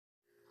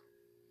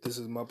This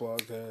is my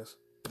podcast.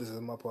 This is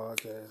my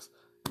podcast.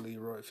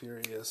 Leroy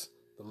Furious,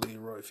 the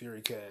Leroy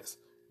Furicast.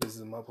 This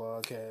is my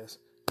podcast.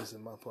 This is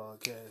my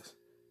podcast.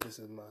 This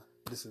is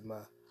my.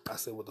 I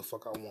say what the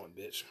fuck I want,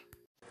 bitch.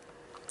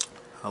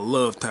 I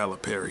love Tyler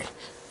Perry.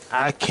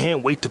 I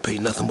can't wait to pay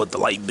nothing but the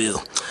light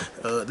bill.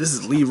 This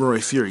is Leroy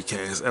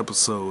Furicast,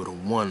 episode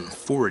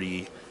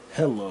 140.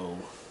 Hello,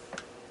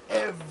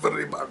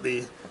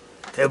 everybody.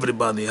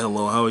 Everybody,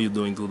 hello. How are you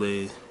doing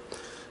today?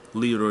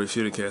 Leroy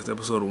Furicast,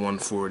 episode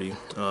 140.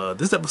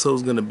 This episode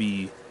is going to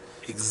be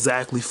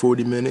exactly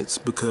 40 minutes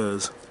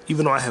because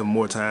even though I have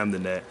more time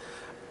than that,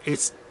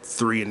 it's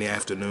 3 in the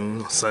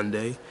afternoon,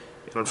 Sunday,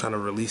 and I'm trying to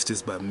release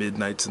this by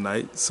midnight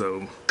tonight,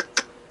 so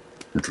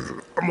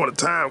I'm on a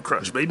time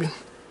crunch, baby.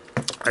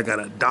 I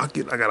got a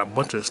docket, I got a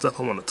bunch of stuff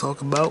I want to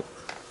talk about,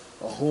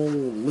 a whole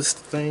list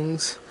of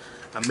things.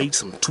 I made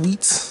some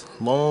tweets,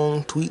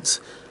 long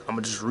tweets. I'm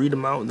going to just read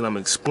them out, and then I'm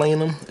going to explain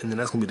them, and then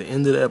that's going to be the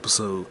end of the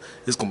episode.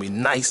 It's going to be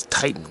nice,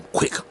 tight, and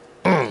quick.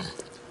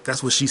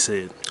 That's what she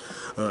said.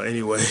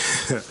 Anyway,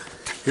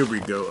 here we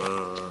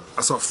go.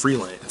 I saw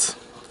Freelance.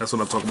 That's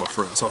what I'm talking about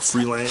first. I saw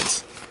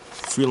Freelance.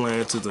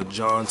 Freelance is a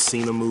John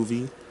Cena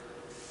movie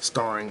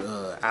starring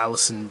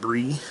Alison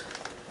Brie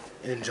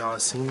and John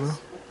Cena.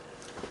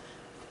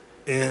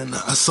 And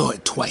I saw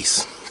it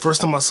twice. First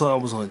time I saw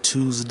it was on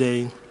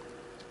Tuesday.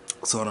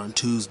 I saw it on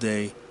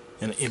Tuesday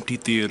in an empty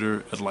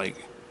theater at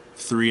like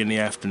 3 in the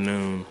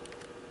afternoon.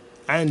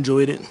 I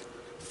enjoyed it.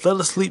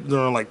 Fell asleep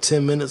during like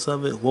 10 minutes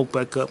of it. Woke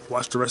back up,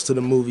 watched the rest of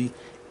the movie.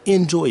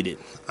 Enjoyed it.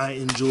 I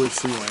enjoyed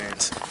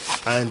Freelance.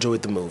 I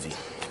enjoyed the movie.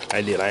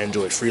 I did. I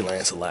enjoyed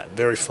Freelance a lot.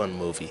 Very fun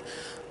movie.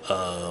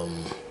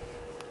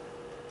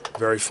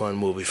 Very fun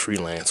movie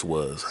Freelance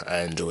was.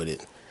 I enjoyed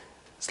it.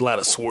 It's a lot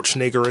of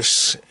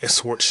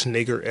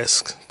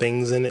Schwarzenegger-esque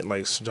things in it.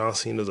 Like John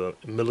Cena's a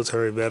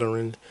military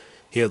veteran.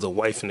 He has a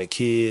wife and a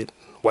kid,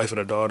 wife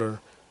and a daughter.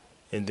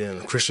 And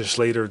then Christian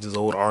Slater, his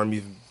old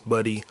army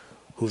buddy,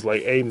 who's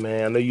like, hey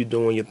man, I know you're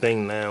doing your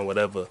thing now,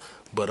 whatever,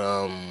 but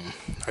I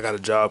got a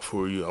job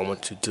for you. I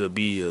want you to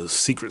be a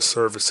Secret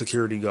Service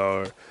security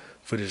guard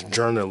for this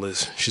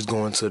journalist. She's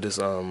going to this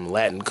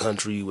Latin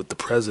country with the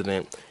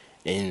president,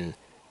 and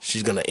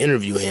she's gonna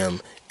interview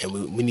him, and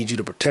we need you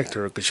to protect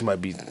her because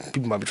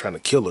people might be trying to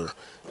kill her.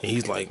 And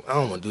he's like, I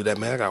don't want to do that,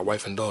 man. I got a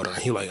wife and daughter.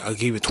 And he like, I'll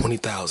give you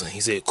 $20,000. He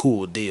said,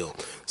 cool deal.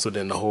 So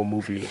then the whole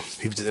movie,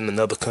 he was in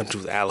another country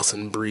with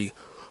Alison Brie,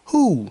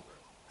 who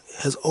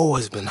has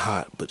always been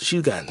hot, but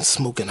she's gotten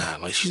smoking hot.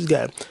 Like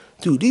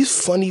dude,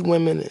 these funny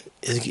women,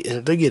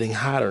 they're getting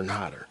hotter and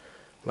hotter.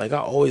 Like I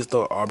always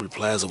thought Aubrey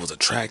Plaza was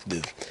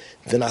attractive.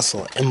 Then I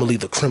saw Emily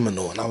the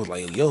Criminal, and I was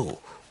like,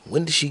 yo,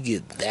 when did she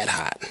get that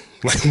hot?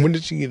 Like, when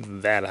did she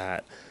get that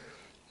hot?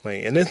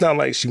 Like, and it's not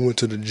like she went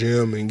to the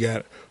gym and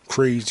got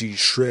crazy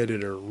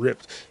shredded or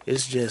ripped.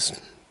 It's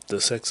just the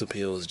sex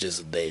appeal is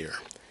just there.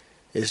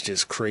 It's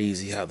just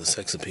crazy how the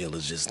sex appeal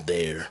is just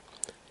there.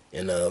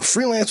 And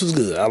Freelance was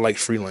good. I liked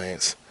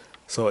Freelance.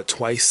 Saw it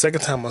twice.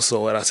 Second time I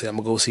saw it, I said I'm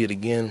gonna go see it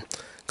again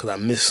because I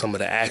missed some of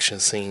the action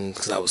scenes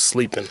because I was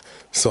sleeping.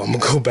 So I'm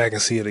gonna go back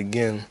and see it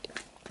again.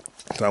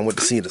 So I went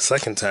to see it the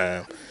second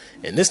time,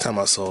 and this time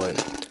I saw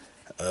it.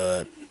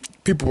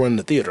 People were in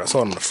the theater. I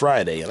saw it on a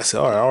Friday, and I said,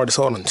 all right, I already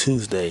saw it on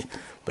Tuesday,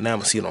 but now I'm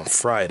going to see it on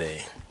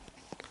Friday.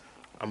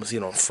 I'm going to see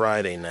it on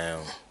Friday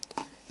now.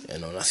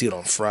 And when I see it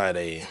on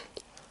Friday,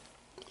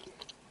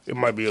 it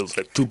might be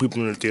like 2 people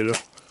in the theater.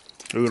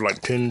 There were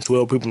like 10,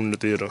 12 people in the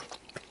theater.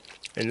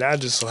 And I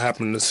just so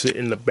happened to sit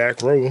in the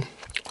back row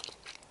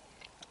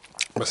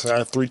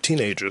beside 3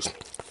 teenagers.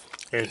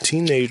 And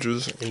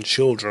teenagers and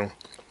children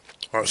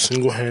are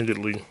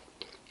single-handedly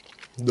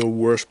the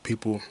worst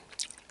people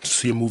to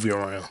see a movie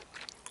around.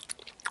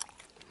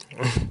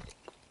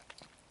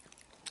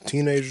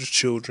 Teenagers,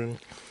 children,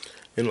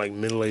 and like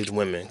middle-aged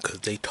women,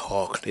 because they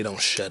talk, they don't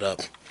shut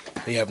up.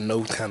 They have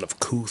no kind of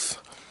couth.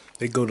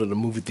 They go to the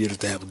movie theaters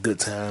to have a good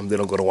time. They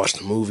don't go to watch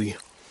the movie.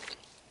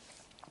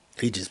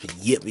 They just be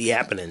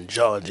yip-yapping and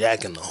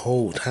jaw-jacking the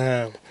whole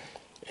time.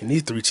 And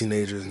these 3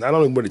 teenagers, not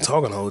only were they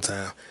talking the whole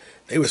time,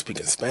 they were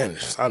speaking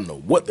Spanish. I don't know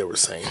what they were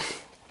saying.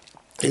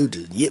 They were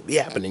just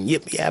yip-yapping and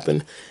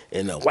yip-yapping,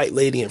 and a white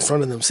lady in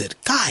front of them said,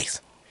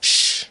 guys,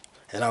 shh.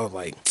 And I was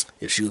like,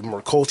 if she was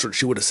more cultured,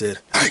 she would have said,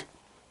 hey,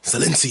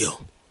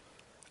 silencio.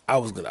 I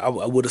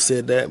would have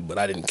said that, but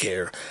I didn't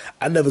care.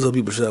 I never tell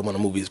people to shut up when a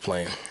movie is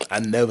playing. I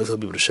never tell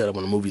people to shut up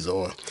when the movie's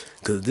on,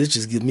 because this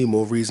just gives me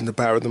more reason to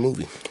pirate the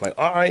movie. Like,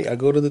 all right, I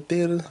go to the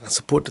theater, I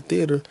support the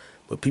theater,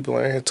 but people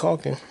aren't here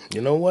talking.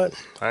 You know what?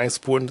 I ain't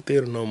supporting the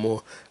theater no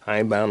more. I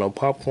ain't buying no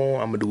popcorn.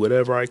 I'm going to do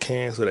whatever I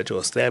can so that your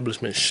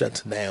establishment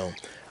shuts down.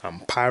 I'm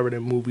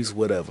pirating movies,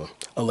 whatever.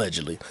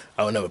 Allegedly.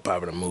 I would never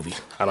pirate a movie.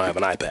 I don't have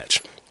an eye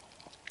patch.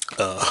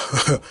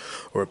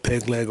 Or a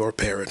peg leg or a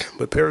parrot.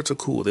 But parrots are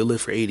cool. They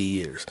live for 80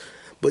 years.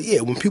 But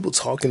yeah, when people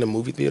talk in the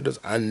movie theaters,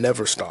 I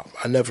never stop.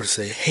 I never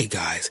say, hey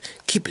guys,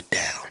 keep it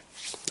down.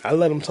 I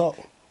let them talk.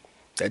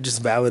 That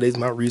just validates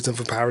my reason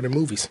for pirating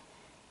movies.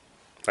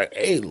 Like,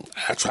 hey,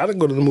 I try to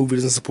go to the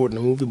movies and support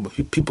the movie, but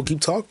people keep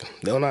talking.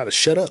 They don't know how to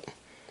shut up.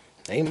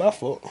 It ain't my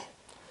fault.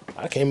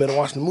 I came here to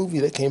watch the movie.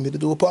 They came here to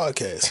do a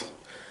podcast.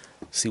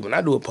 See, when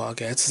I do a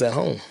podcast, it's at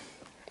home.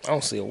 I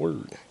don't say a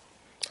word.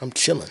 I'm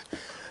chilling.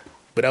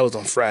 But that was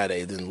on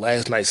Friday. Then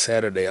last night,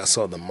 Saturday, I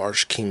saw The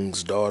Marsh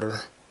King's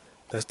Daughter.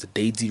 That's the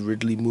Daisy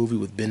Ridley movie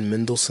with Ben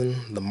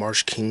Mendelsohn, The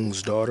Marsh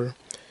King's Daughter.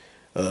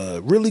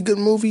 Really good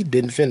movie.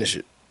 Didn't finish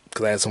it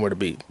because I had somewhere to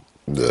be.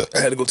 I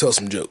had to go tell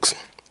some jokes.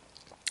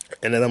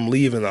 And then I'm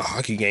leaving, the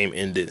hockey game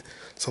ended.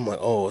 So I'm like,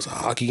 oh, it's a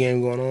hockey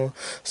game going on?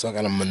 So I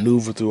got to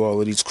maneuver through all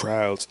of these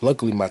crowds.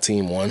 Luckily, my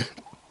team won.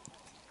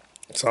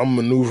 So I'm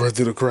maneuvering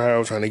through the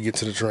crowd, trying to get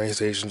to the train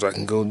station so I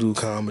can go do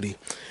comedy.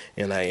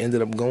 And I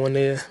ended up going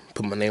there,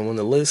 put my name on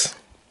the list.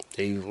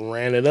 They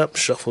ran it up,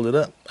 shuffled it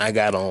up. I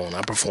got on,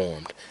 I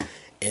performed.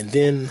 And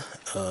then,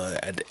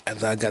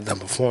 as I got done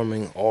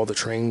performing, all the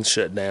trains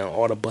shut down,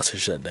 all the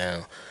buses shut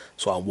down.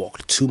 So I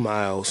walked 2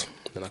 miles,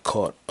 then I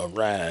caught a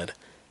ride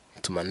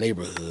to my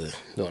neighborhood.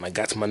 Then when I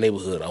got to my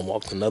neighborhood, I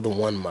walked another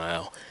 1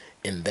 mile,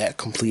 and that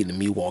completed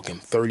me walking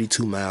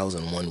 32 miles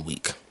in 1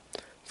 week.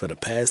 For the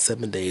past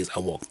 7 days, I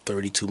walked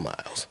 32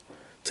 miles.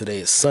 Today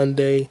is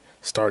Sunday,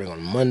 starting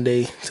on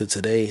Monday to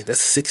today. That's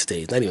 6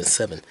 days, not even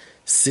 7.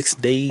 6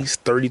 days,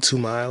 32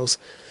 miles.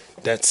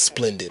 That's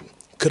splendid.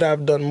 Could I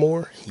have done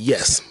more?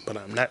 Yes, but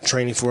I'm not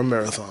training for a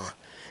marathon.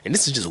 And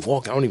this is just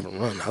walking. I don't even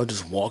run. I was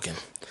just walking.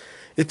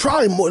 It's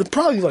probably more. It's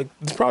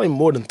probably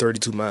more than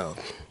 32 miles.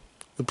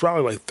 It's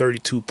probably like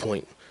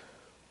 32.4.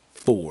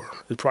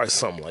 It's probably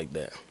something like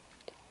that.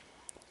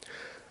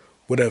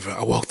 Whatever.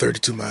 I walked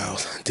 32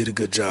 miles. Did a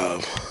good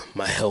job.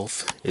 My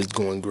health is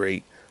going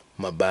great.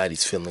 My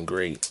body's feeling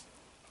great.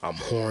 I'm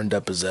horned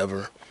up as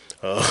ever.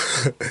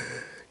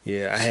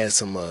 Yeah, I had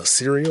some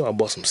cereal. I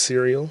bought some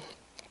cereal.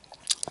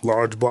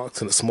 Large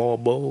box in a small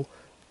bowl.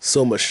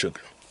 So much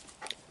sugar.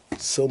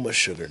 So much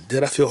sugar.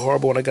 Did I feel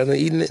horrible when I got done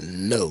eating it?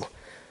 No.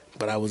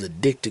 But I was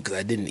addicted because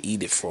I didn't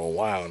eat it for a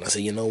while. And I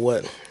said, you know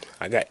what?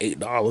 I got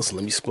 $8.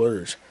 Let me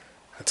splurge.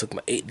 I took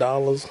my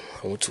 $8.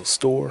 I went to a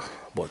store.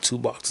 Bought 2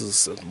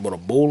 boxes. Bought a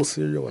bowl of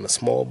cereal and a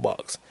small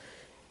box.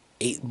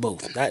 Ate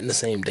both. Not in the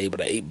same day,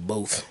 but I ate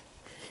both.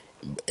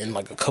 In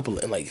like the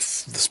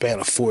span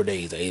of 4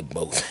 days, I ate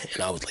both.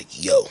 And I was like,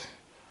 yo.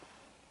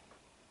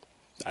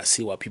 I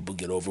see why people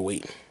get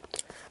overweight.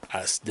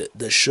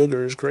 The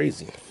sugar is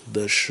crazy.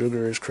 The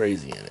sugar is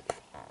crazy in it.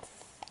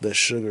 The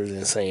sugar is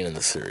insane in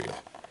the cereal.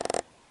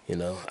 You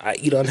know, I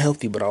eat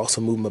unhealthy, but I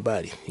also move my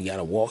body. You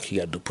gotta walk, you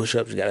gotta do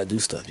push-ups, you gotta do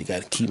stuff. You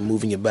gotta keep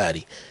moving your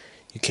body.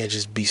 You can't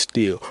just be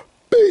still.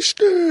 Be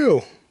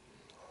still!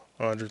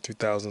 Andre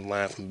 3000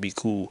 laugh and be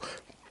cool.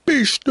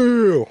 Be still!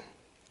 You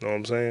know what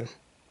I'm saying?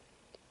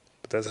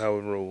 But that's how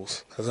it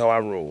rolls. That's how I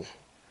roll.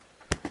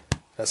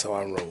 That's how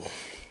I roll.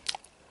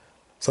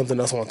 Something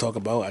else I want to talk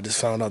about. I just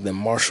found out that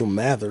Marshall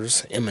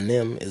Mathers,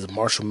 Eminem, is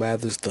Marshall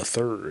Mathers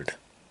III,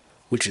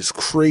 which is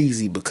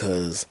crazy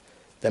because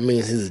that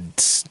means his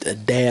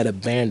dad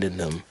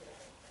abandoned him,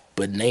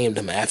 but named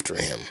him after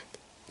him.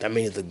 That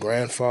means the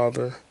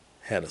grandfather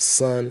had a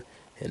son,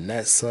 and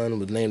that son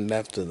was named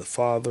after the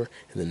father,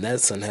 and then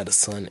that son had a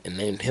son and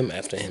named him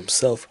after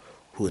himself,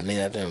 who was named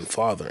after his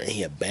father, and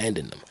he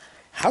abandoned him.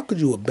 How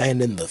could you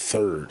abandon the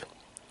third?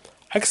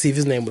 I could see if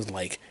his name was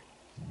like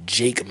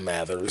Jake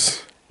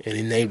Mathers, and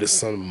he named his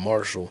son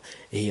Marshall,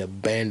 and he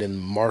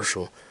abandoned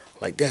Marshall.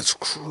 Like, that's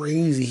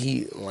crazy.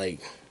 He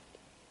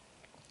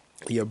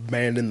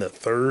abandoned the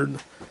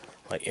third.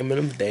 Like,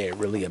 Eminem's dad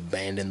really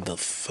abandoned the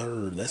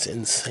third. That's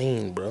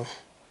insane, bro.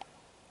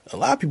 A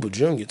lot of people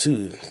junior,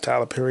 too.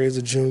 Tyler Perry is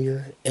a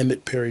junior.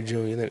 Emmett Perry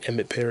Jr., then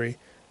Emmett Perry,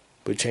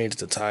 but changed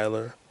to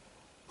Tyler.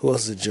 Who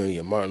else is a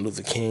junior? Martin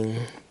Luther King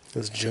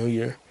is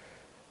junior.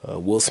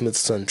 Will Smith's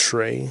son,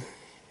 Trey.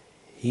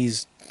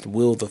 He's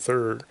Will the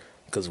third.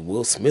 Because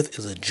Will Smith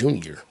is a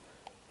junior.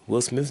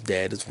 Will Smith's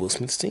dad is Will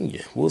Smith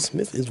Sr. Will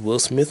Smith is Will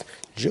Smith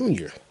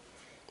Jr.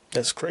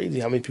 That's crazy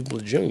how many people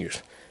are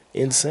juniors.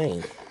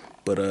 Insane.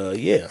 But,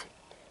 yeah.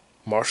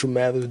 Marshall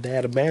Mathers'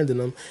 dad abandoned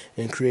him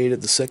and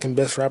created the second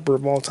best rapper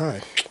of all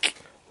time.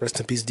 Rest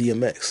in peace,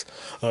 DMX.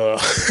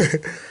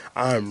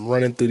 I'm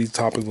running through these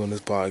topics on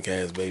this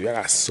podcast, baby. I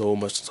got so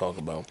much to talk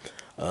about.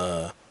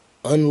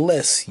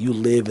 Unless you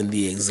live in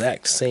the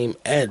exact same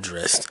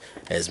address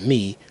as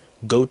me,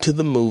 go to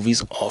the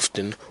movies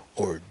often,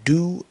 or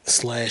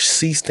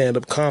do/see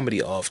stand-up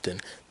comedy often,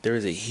 there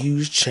is a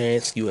huge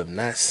chance you have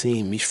not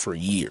seen me for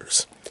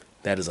years.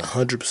 That is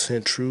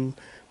 100% true,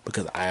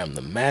 because I am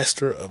the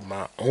master of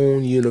my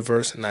own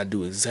universe, and I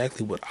do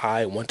exactly what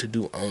I want to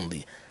do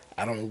only.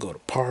 I don't go to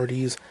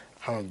parties.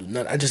 I don't do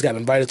nothing. I just got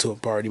invited to a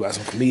party by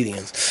some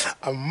comedians.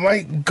 I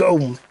might go.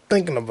 I'm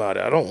thinking about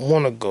it. I don't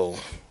want to go.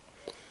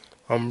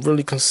 I'm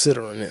really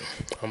considering it.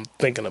 I'm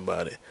thinking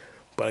about it.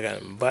 But I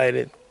got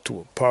invited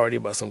to a party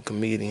by some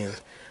comedians,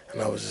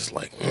 and I was just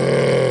like,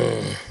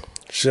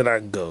 should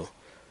I go?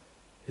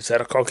 It's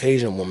at a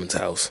Caucasian woman's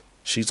house.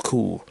 She's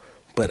cool,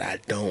 but I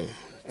don't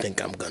think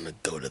I'm gonna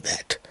go to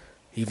that.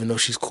 Even though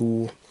she's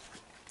cool,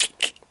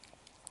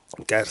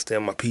 gotta stay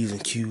on my P's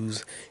and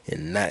Q's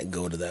and not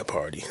go to that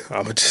party.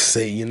 I'ma just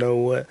say, you know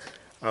what?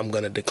 I'm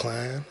gonna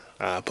decline.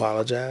 I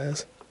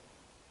apologize.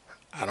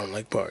 I don't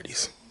like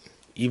parties.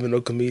 Even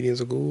though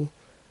comedians are cool,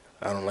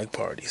 I don't like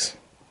parties.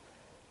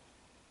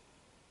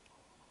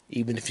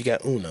 Even if you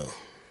got Uno.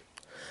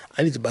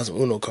 I need to buy some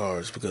Uno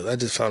cards because I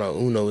just found out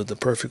Uno is the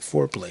perfect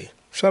foreplay.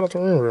 Shout out to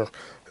Leroy.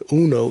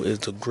 Uno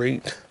is a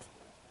great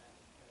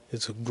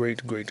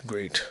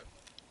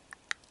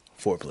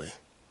foreplay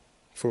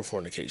for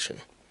fornication.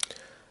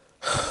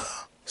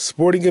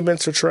 Sporting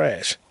events are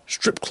trash.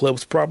 Strip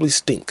clubs probably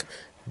stink.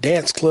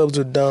 Dance clubs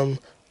are dumb.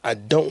 I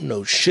don't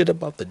know shit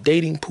about the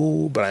dating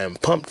pool, but I am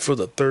pumped for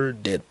the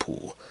third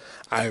Deadpool.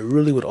 I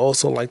really would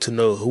also like to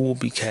know who will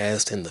be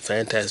cast in the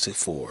Fantastic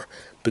Four,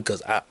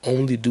 because I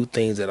only do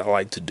things that I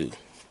like to do.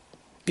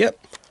 Yep,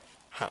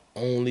 I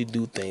only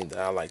do things that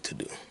I like to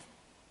do.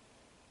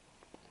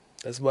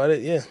 That's about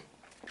it, yeah.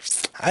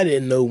 I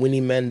didn't know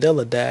Winnie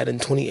Mandela died in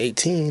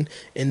 2018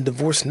 and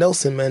divorced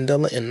Nelson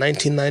Mandela in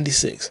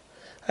 1996.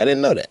 I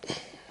didn't know that.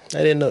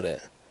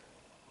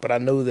 But I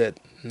know that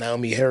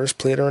Naomi Harris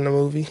played her in the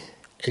movie,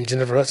 and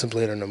Jennifer Hudson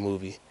played her in the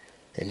movie.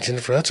 And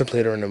Jennifer Hudson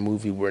played her in the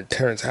movie where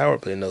Terrence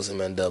Howard played Nelson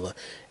Mandela,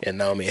 and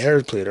Naomi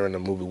Harris played her in the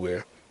movie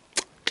where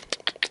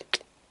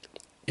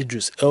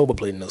Idris Elba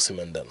played Nelson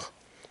Mandela.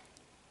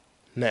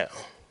 Now,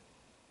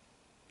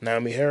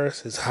 Naomi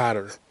Harris is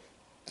hotter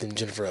than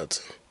Jennifer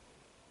Hudson.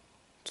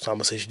 So I'm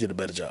going to say she did a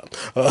better job.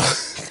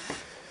 Because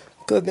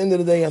at the end of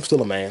the day, I'm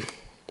still a man.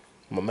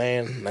 I'm a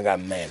man, and I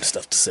got man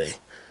stuff to say.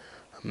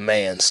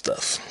 Man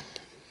stuff.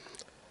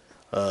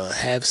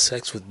 Have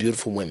sex with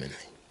beautiful women.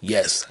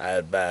 Yes, I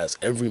advise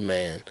every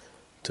man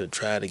to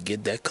try to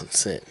get that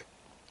consent.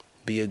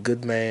 Be a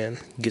good man.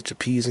 Get your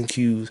P's and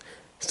Q's.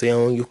 Stay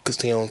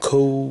on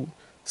code.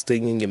 Stay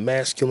in your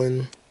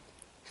masculine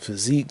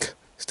physique.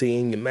 Stay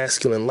in your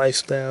masculine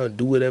lifestyle.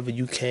 Do whatever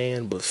you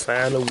can, but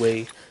find a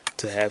way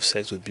to have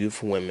sex with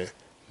beautiful women.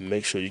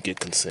 Make sure you get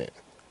consent.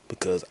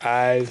 Because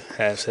I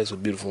have sex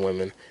with beautiful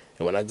women,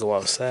 and when I go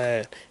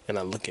outside and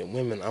I look at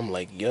women, I'm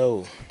like,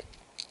 yo,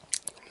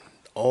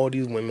 all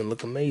these women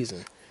look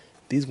amazing.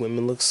 These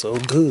women look so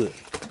good.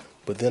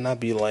 But then I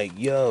be like,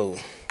 yo,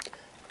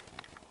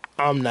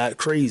 I'm not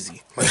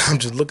crazy. Like, I'm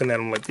just looking at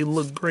them like they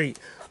look great,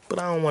 but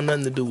I don't want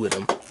nothing to do with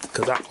them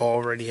because I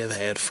already have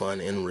had fun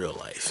in real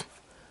life.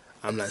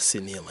 I'm not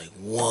sitting here like,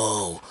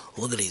 whoa,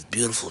 look at these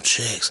beautiful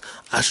chicks.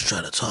 I should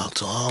try to talk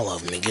to all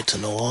of them and get to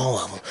know all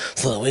of them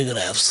so that we're going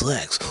to have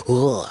sex.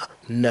 Ugh.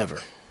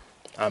 Never.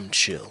 I'm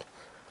chill.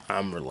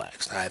 I'm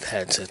relaxed. I've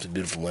had sex with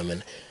beautiful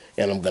women,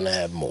 and I'm going to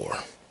have more.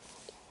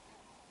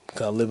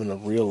 Because I live in a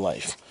real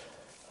life.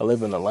 I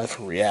live in a life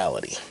of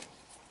reality.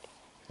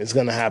 It's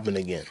going to happen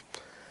again.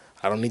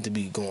 I don't need to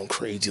be going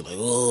crazy like,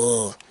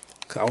 oh.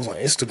 I was on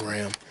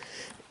Instagram,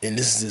 and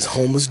this is this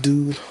homeless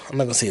dude. I'm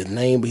not going to say his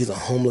name, but he's a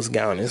homeless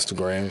guy on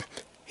Instagram.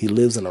 He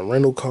lives in a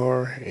rental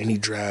car, and he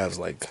drives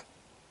like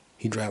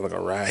a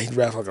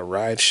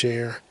ride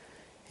share,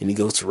 and he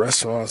goes to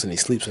restaurants, and he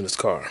sleeps in his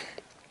car.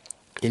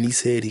 And he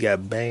said he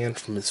got banned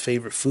from his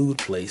favorite food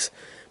place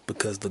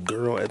because the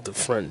girl at the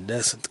front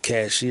desk at the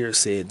cashier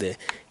said that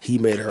he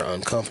made her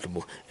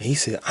uncomfortable. And he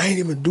said, I ain't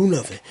even do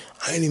nothing.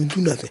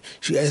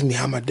 She asked me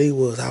how my day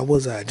was. How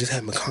was I? Just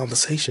having a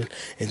conversation.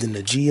 And then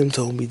the GM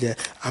told me that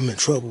I'm in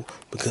trouble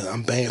because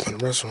I'm banned from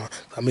the restaurant.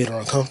 I made her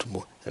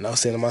uncomfortable. And I was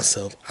saying to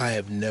myself, I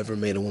have never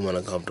made a woman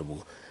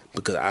uncomfortable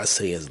because I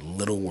say as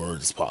little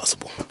words as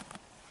possible.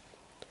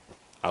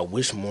 I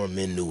wish more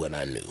men knew what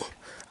I knew.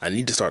 I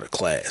need to start a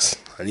class.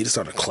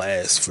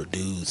 For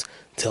dudes.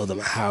 Tell them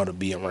how to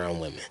be around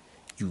women.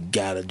 You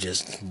gotta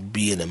just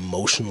be an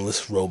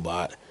emotionless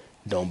robot.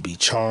 Don't be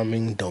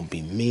charming. Don't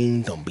be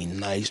mean. Don't be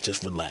nice.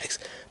 Just relax.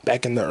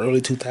 Back in the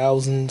early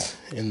 2000s,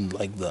 in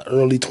like the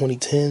early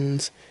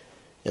 2010s,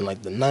 in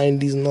like the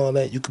 90s and all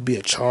that, you could be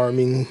a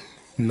charming,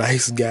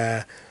 nice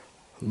guy,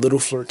 little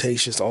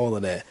flirtatious, all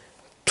of that.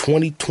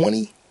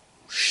 2020,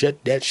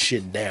 shut that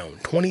shit down.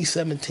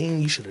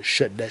 2017, you should have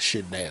shut that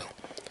shit down.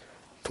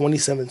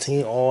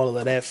 2017, all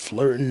of that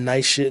flirting,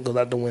 nice shit goes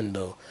out the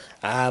window.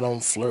 I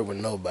don't flirt with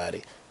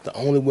nobody. The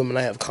only women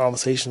I have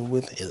conversations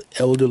with is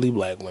elderly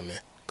black women.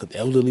 Because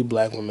elderly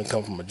black women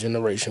come from a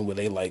generation where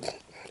they like,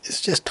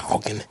 it's just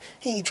talking.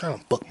 He ain't trying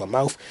to fuck my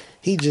mouth.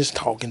 He just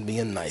talking,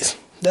 being nice.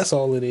 That's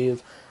all it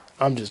is.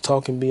 I'm just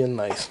talking, being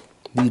nice.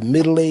 These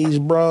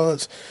middle-aged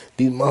broads,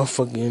 these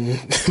motherfucking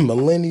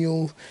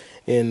millennials,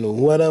 and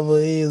whatever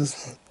it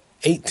is,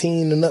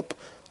 18 and up,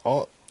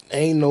 all,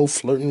 ain't no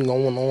flirting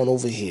going on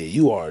over here.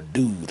 You are a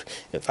dude.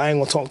 If I ain't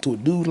gonna talk to a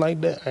dude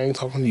like that, I ain't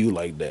talking to you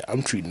like that.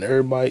 I'm treating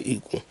everybody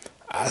equal.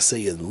 I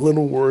say as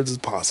little words as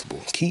possible.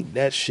 Keep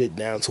that shit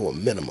down to a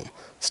minimum.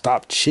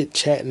 Stop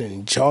chit-chatting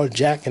and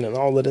jaw-jacking and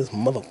all of this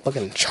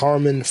motherfucking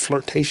charming,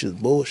 flirtatious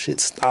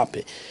bullshit. Stop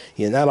it.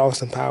 You're not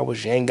Austin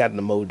Powers. You ain't got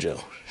the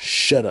mojo.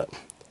 Shut up.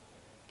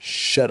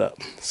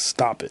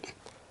 Stop it.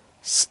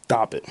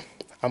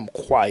 I'm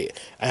quiet.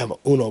 I have an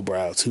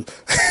unibrow too.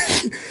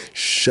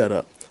 Shut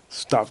up.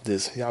 Stop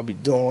this. Y'all be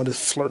doing all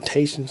this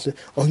flirtation shit.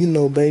 Oh, you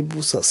know, baby,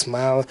 what's up?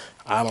 Smiling.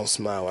 I don't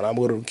smile. When I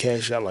go to the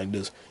cash out like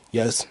this,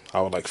 yes,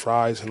 I would like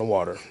fries and a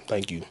water.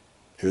 Thank you.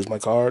 Here's my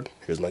card.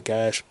 Here's my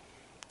cash.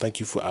 Thank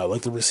you I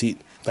like the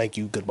receipt. Thank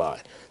you. Goodbye.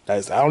 I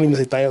don't even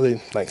say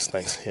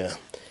thanks. Yeah.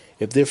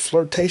 If they're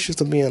flirtatious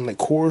to being like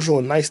cordial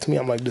and nice to me,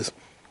 I'm like this.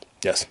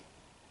 Yes,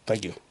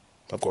 thank you,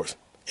 of course.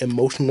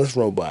 Emotionless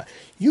robot.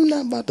 You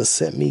not about to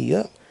set me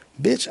up,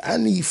 bitch. I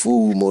need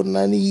food more than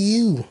I need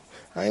you.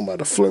 I ain't about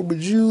to flirt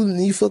with you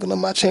and you fucking up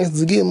my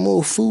chances of getting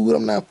more food.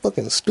 I'm not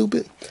fucking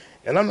stupid.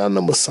 And I'm not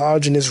no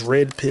misogynist,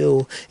 red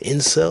pill,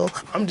 incel.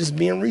 I'm just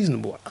being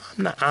reasonable.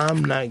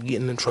 I'm not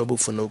getting in trouble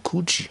for no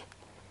coochie.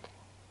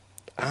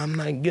 I'm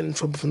not getting in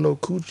trouble for no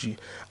coochie.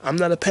 I'm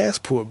not a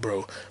passport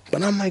bro,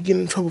 but I'm not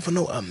getting in trouble for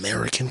no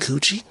American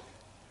coochie.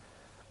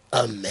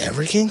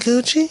 American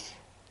coochie?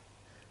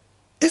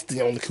 It's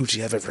the only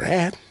coochie I've ever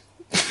had.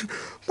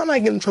 I'm not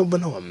getting in trouble for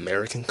no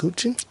American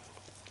coochie.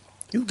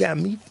 You got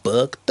me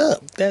fucked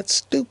up. That's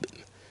stupid.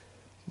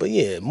 But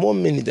yeah, more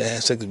men need to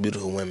have sex with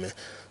beautiful women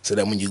so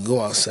that when you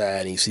go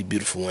outside and you see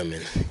beautiful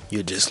women,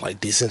 you're just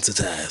like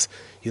desensitized.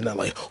 You're not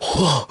like,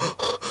 oh,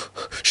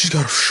 she's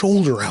got her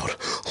shoulder out.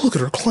 Look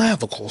at her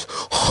clavicles.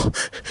 Oh,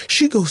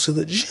 she goes to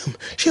the gym.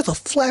 She has a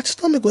flat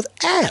stomach with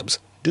abs.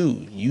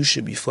 Dude, you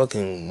should be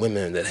fucking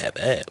women that have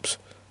abs.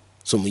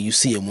 So when you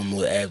see a woman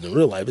with abs in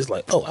real life, it's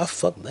like, oh, I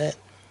fucked that.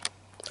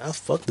 I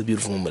fucked the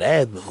beautiful woman with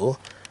abs before.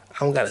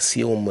 I don't gotta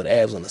see a woman with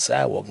abs on the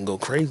sidewalk and go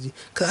crazy.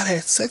 Cause I've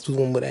had sex with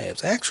women with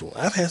abs.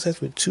 I've had sex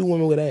with 2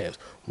 women with abs.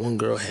 One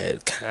girl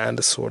had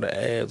kinda sorta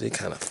abs. They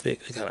kinda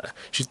thick.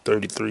 She's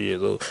 33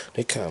 years old.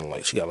 They kinda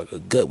like, she got like a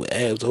gut with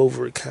abs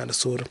over it, kinda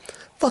sorta.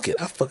 Fuck it.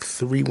 I fucked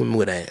 3 women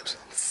with abs.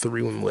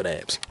 3 women with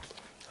abs.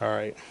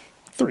 Alright.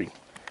 3.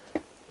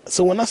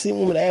 So when I see a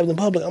woman with abs in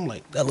public, I'm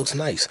like, that looks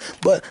nice.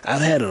 But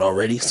I've had it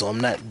already, so I'm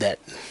not that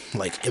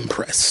like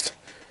impressed.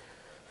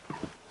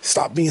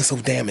 Stop being so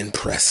damn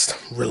impressed.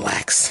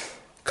 Relax.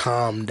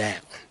 Calm down.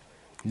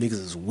 Niggas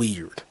is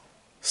weird.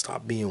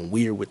 Stop being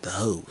weird with the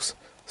hoes.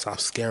 Stop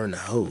scaring the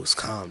hoes.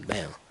 Calm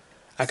down.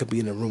 I could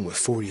be in a room with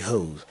 40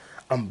 hoes.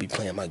 I'm gonna be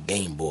playing my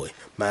Game Boy,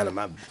 minding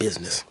my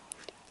business,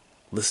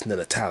 listening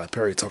to Tyler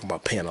Perry talking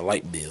about paying a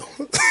light bill.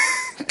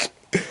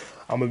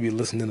 I'm gonna be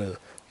listening to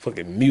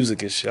fucking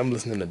music and shit. I'm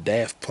listening to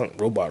Daft Punk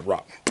Robot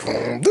Rock.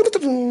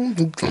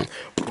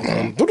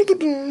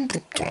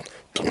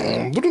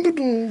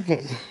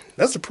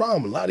 That's the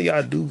problem. A lot of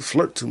y'all do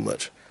flirt too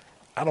much.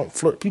 I don't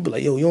flirt. People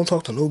like, yo, you don't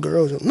talk to no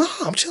girls. No,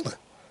 I'm chilling.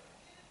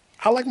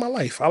 I like my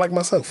life. I like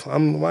myself. I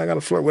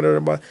gotta flirt with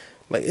everybody.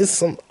 Like, it's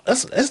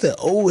that's that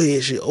old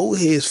head shit. Old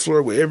heads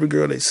flirt with every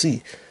girl they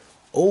see.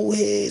 Old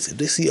heads, if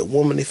they see a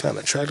woman they find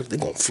attractive, they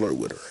gonna flirt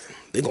with her.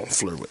 They gonna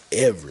flirt with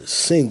every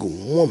single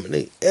woman.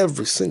 They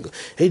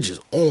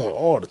just on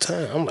all the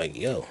time. I'm like,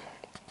 yo,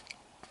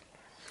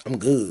 I'm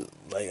good.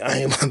 Like, I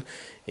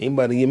ain't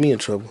about to get me in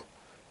trouble.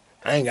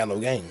 I ain't got no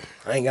game.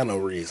 I ain't got no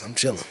riz. I'm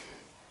chilling.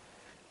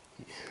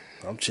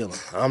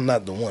 I'm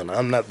not the one.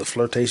 I'm not the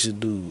flirtatious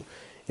dude.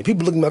 And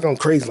people look at me like I'm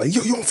crazy. Like,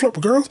 yo, you don't flirt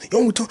with girls?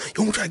 You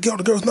don't try to get all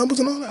the girls' numbers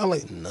and all that? I'm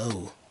like,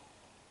 no.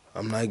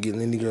 I'm not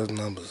getting any girls'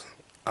 numbers.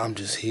 I'm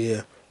just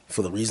here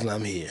for the reason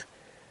I'm here.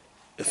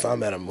 If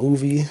I'm at a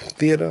movie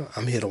theater,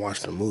 I'm here to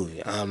watch the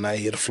movie. I'm not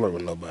here to flirt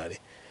with nobody.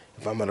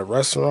 If I'm at a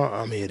restaurant,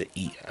 I'm here to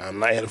eat. I'm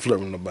not here to flirt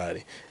with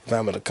nobody. If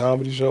I'm at a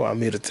comedy show, I'm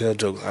here to tell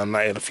jokes. I'm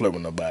not here to flirt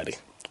with nobody.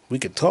 We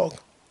could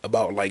talk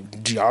about,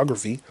 like,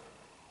 geography.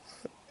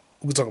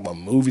 We could talk about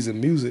movies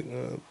and music.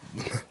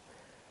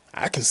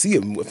 I can see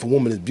if a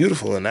woman is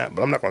beautiful or not,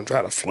 but I'm not going to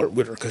try to flirt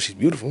with her because she's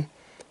beautiful.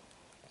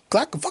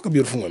 Because I can fuck a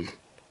beautiful woman.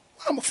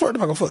 Why am I flirt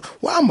if I can fuck?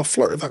 Why am I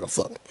flirt if I can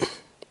fuck?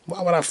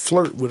 Why would I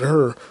flirt with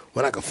her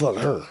when I can fuck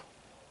her?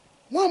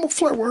 Why am I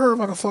flirt with her if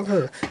I can fuck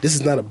her? This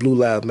is not a Blue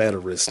Lives Matter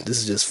wrist. This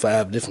is just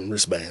 5 different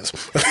wristbands.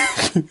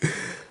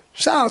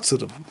 Shout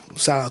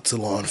out to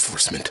law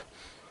enforcement.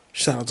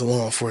 Shout out to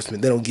law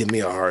enforcement. They don't give me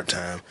a hard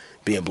time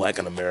being black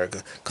in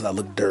America because I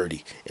look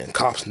dirty. And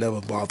cops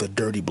never bother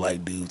dirty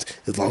black dudes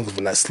as long as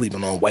we're not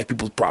sleeping on white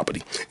people's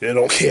property. They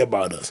don't care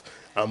about us.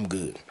 I'm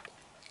good.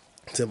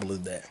 Simple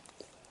as that.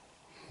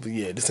 But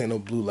yeah, this ain't no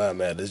Blue Lives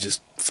Matter. It's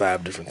just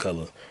 5 different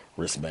color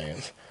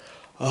wristbands.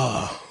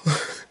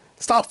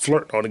 Stop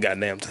flirting all the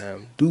goddamn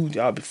time. Dude,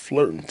 y'all be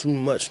flirting too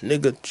much.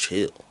 Nigga,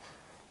 chill.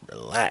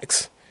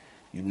 Relax.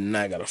 You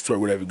not gotta flirt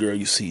with every girl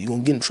you see. You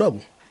gonna get in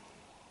trouble.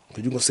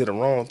 Because you gonna say the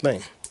wrong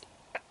thing.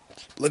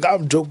 Look,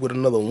 I've joked with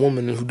another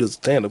woman who does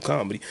stand-up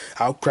comedy.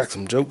 I'll crack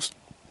some jokes.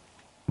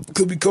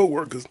 Could be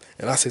co-workers.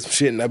 And I say some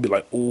shit and I'll be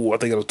like, ooh, I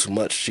think it was too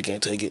much. She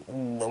can't take it.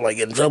 Ooh, I'm like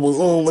in trouble.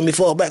 Ooh, let me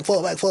fall back.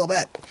 Let me fall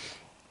back.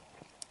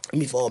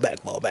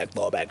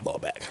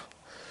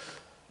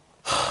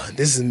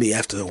 This is me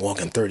after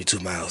walking 32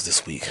 miles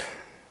this week.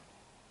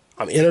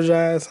 I'm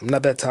energized. I'm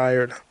not that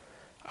tired.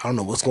 I don't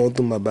know what's going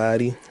through my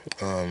body.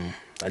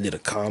 I did a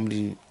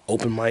comedy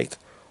open mic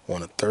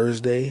on a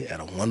Thursday at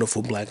a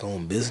wonderful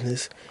black-owned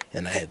business,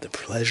 and I had the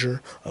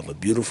pleasure of a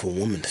beautiful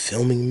woman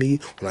filming me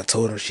when I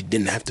told her she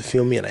didn't have to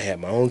film me, and I had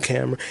my own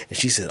camera, and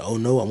she said, oh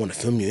no, I want to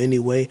film you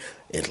anyway.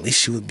 At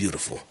least she was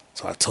beautiful.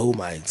 So I told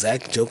my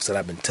exact jokes that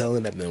I've been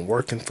telling, that have been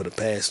working for the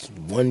past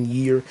 1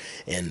 year,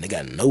 and they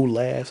got no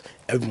laughs.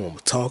 Everyone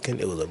was talking.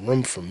 It was a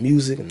room for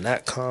music and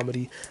not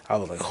comedy. I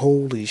was like,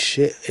 holy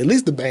shit. At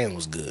least the band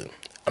was good.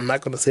 I'm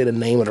not going to say the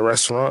name of the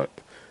restaurant.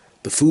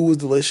 The food was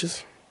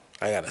delicious.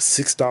 I got a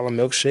 $6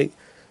 milkshake,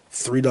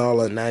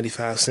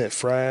 $3.95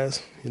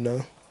 fries.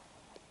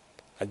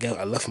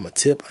 I left him a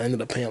tip. I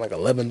ended up paying like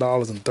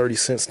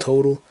 $11.30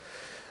 total.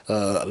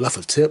 I left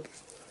a tip.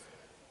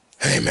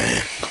 Hey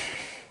man,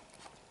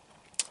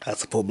 I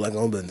support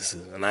black-owned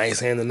businesses, and I ain't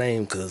saying the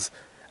name because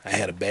I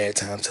had a bad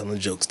time telling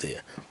jokes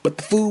there. But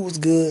the food was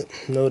good.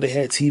 They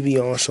had TV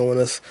on showing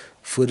us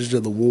footage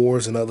of the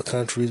wars in other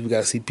countries. We got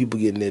to see people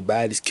getting their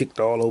bodies kicked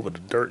all over the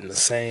dirt and the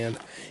sand.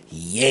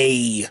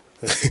 Yay!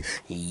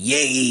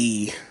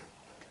 Yay!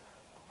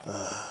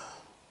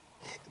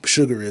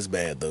 Sugar is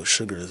bad, though.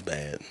 Sugar is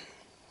bad.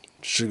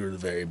 Sugar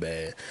is very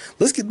bad.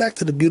 Let's get back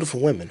to the beautiful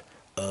women.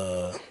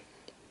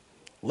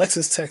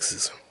 Alexis,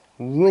 Texas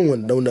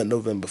ruined Donut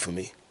November for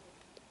me.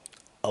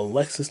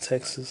 Alexis,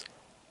 Texas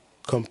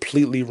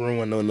completely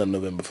ruined Donut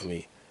November for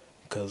me.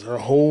 Because her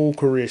whole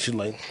career, she's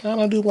like, I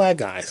don't do black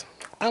guys.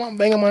 I don't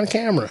bang them on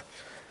camera.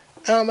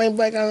 I don't bang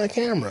black guys on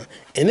camera.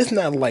 And it's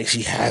not like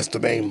she has to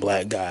bang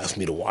black guys for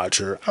me to watch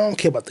her. I don't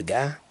care about the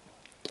guy.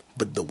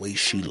 But the way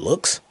she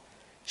looks,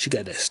 she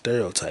got that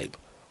stereotype.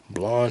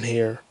 Blonde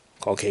hair,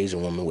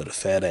 Caucasian woman with a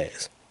fat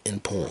ass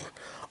in porn.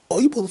 Oh,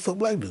 you supposed to fuck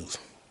black dudes.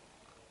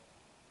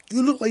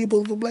 You look like you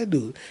supposed to fuck black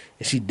dudes.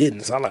 And she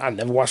didn't. So I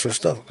never watched her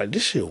stuff. Like,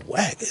 this shit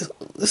whack.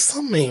 It's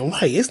something ain't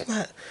right. It's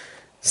not.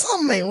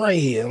 Something ain't right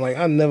here. Like,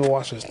 I never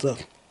watched her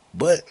stuff.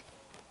 But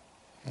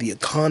the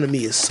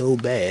economy is so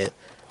bad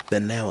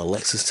that now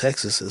Alexis,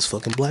 Texas is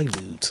fucking black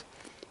dudes.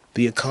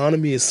 The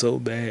economy is so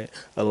bad,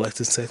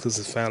 Alexis, Texas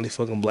is finally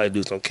fucking black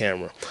dudes on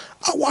camera.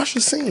 I watched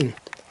the scene.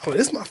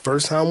 This is my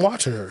first time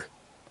watching her.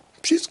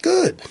 She's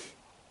good.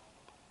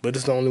 But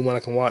it's the only one I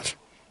can watch.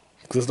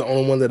 Because it's the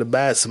only one that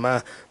abides to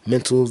my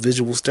mental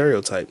visual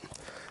stereotype.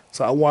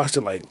 So I watched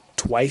it like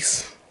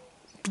twice.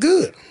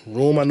 Good.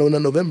 Ruined my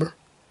November.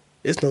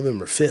 It's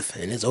November 5th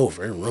and it's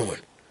over. It's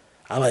ruined.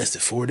 I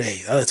lasted 4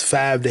 days. I lasted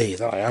 5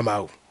 days. I'm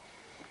out.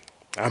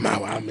 I'm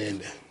in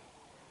there.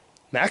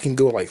 Now I can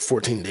go like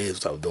 14 days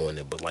without doing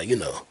it. But when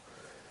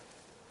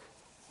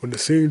the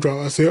scene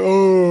dropped, I said,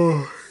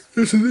 oh,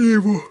 this is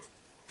evil.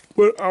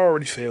 But I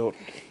already failed.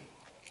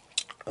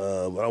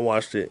 But I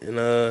watched it.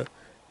 And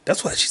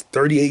that's why she's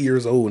 38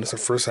 years old. And it's her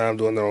first time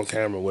doing that on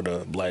camera with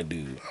a black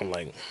dude. I'm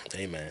like,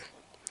 hey man.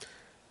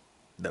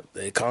 The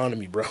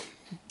economy, bro.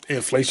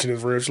 Inflation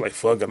is real. She's like,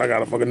 fuck it, I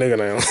got a fucking nigga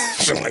now.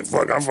 She's like,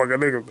 fuck, I'm fucking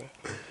nigga, man.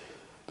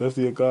 That's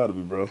the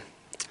economy, bro.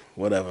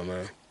 Whatever,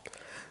 man.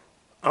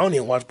 I don't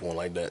even watch porn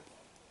like that.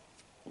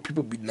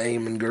 People be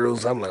naming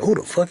girls. I'm like, who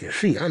the fuck is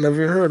she? I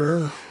never heard of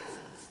her.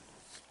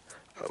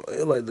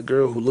 I'm like the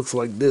girl who looks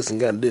like this and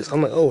got this.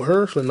 I'm like, oh,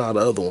 her? So not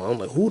the other one. I'm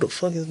like, who the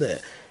fuck is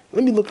that?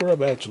 Let me look her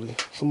up, actually.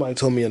 Somebody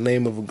told me a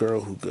name of a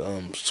girl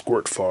who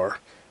squirt far.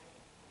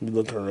 Let me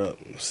look her up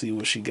and see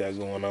what she got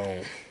going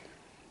on.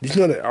 Did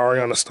you know that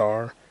Ariana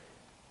Starr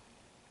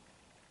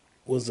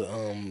was the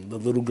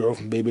little girl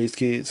from Bebe's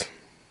Kids?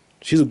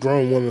 She's a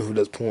grown woman who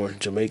does porn,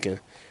 Jamaican.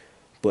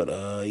 But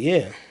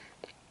yeah,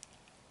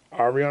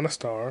 Ariana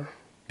Starr,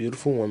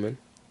 beautiful woman,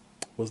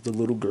 was the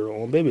little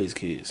girl on Bebe's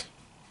Kids.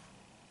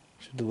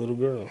 She's the little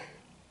girl.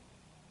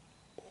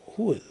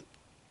 Who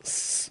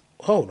is?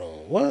 Hold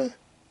on, what?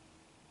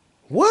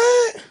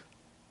 What?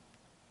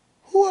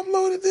 Who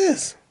uploaded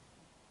this?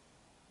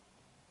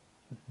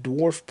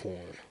 Dwarf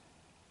porn.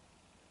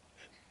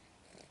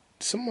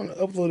 Someone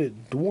uploaded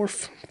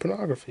dwarf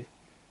pornography.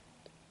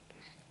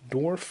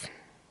 Dwarf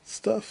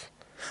stuff.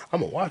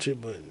 I'm gonna watch it,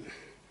 but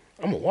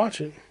I'm gonna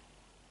watch it.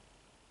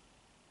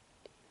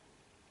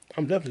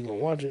 I'm definitely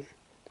gonna watch it.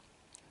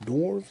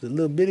 Dwarf, the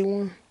little bitty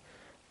one.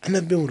 I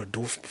never been with a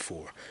dwarf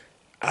before.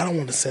 I don't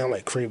want to sound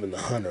like Craven the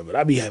Hunter, but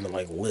I be having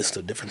like a list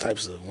of different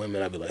types of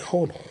women. I be like,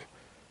 hold on,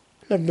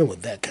 I've never been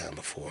with that kind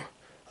before.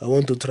 I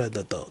want to try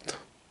that out.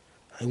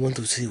 I want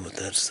to see what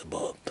that's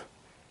about.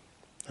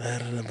 I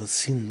have never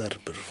seen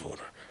that before.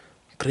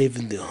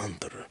 Craven the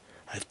Hunter.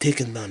 I've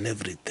taken down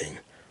everything.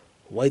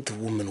 White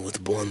woman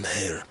with blonde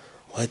hair.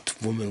 White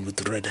woman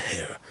with red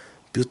hair.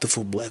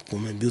 Beautiful black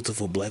woman,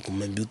 beautiful black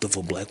woman,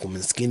 beautiful black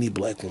woman, skinny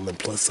black woman,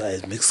 plus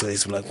size, mixed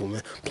size black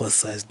woman, plus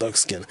size dark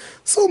skin.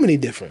 So many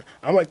different.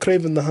 I'm like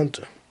Craven the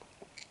Hunter.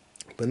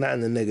 But not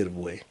in a negative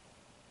way.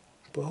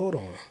 But hold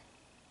on.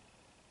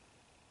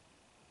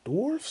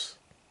 Dwarfs?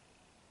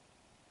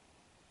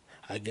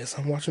 I guess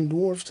I'm watching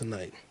Dwarfs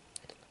tonight.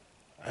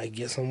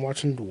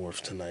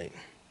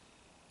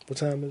 What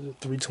time is it?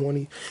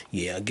 3:20?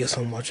 Yeah, I guess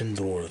I'm watching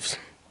Dwarfs.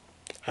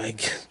 I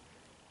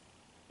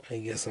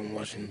guess I'm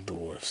watching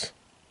Dwarfs.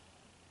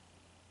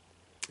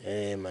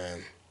 Hey,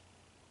 man.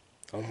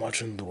 I'm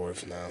watching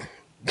Dwarfs now.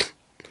 Let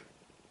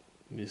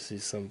me see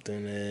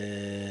something.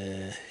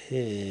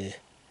 Hey.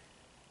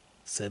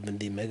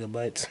 70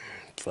 megabytes.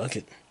 Fuck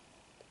it.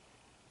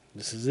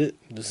 This is it.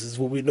 This is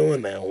what we're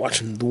doing now.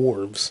 Watching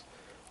Dwarves.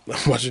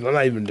 I'm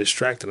not even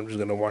distracted. I'm just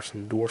going to watch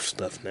some dwarf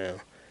stuff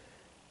now.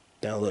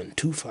 Downloading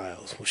 2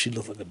 files. Well, she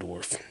looks like a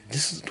dwarf.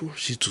 This is a dwarf.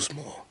 She's too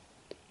small.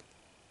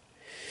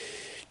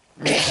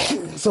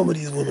 Some of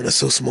these women are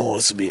so small,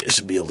 it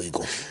should be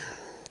illegal.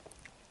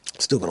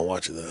 Still gonna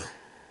watch it though.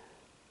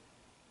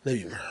 Never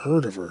even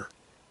heard of her.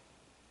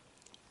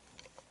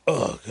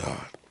 Oh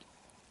God,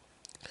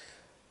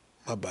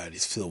 my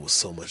body's filled with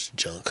so much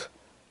junk.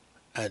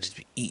 I just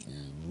be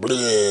eating,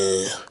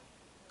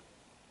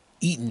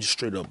 eating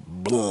straight up,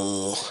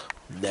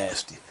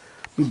 nasty.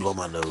 Let me blow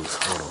my nose.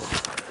 Hold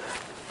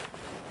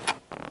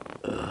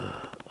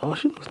on. Oh,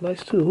 she looks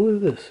nice too. Who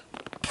is this?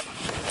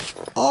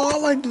 Oh, I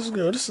like this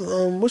girl. This is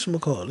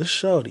whatchamacallit? This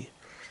Shawty.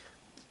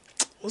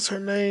 What's her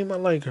name? I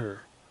like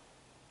her.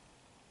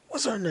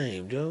 What's her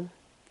name, Joe?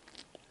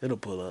 It'll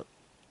pull up.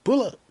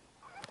 Pull up.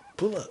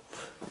 Pull up.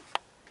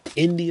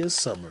 India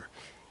Summer.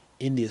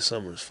 India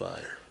Summer's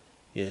fire.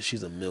 Yeah,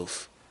 she's a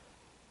MILF.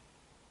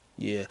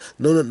 Yeah.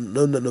 No,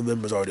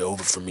 November's already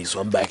over for me,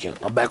 so I'm back in.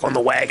 I'm back on the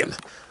wagon.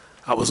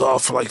 I was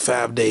off for like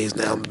 5 days,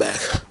 now I'm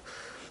back.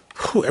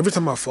 Whew, every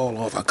time I fall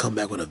off, I come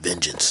back with a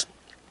vengeance.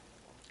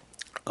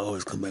 I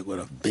always come back with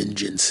a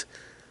vengeance.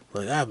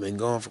 Like, I've been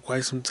gone for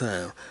quite some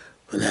time.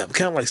 But I'm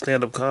kind of like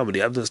stand-up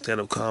comedy. I've done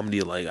stand-up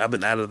comedy, like, I've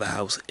been out of the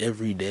house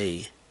every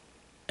day.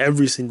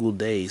 Every single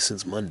day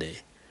since Monday.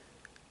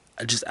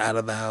 I just out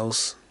of the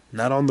house.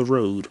 Not on the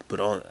road,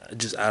 but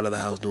just out of the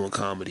house doing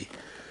comedy.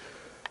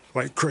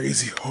 Like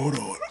crazy. Hold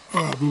on.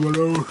 Oh, my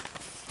nose.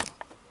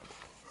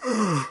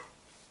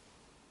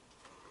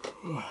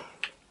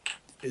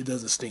 It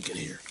doesn't stink in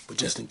here, but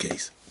just in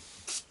case.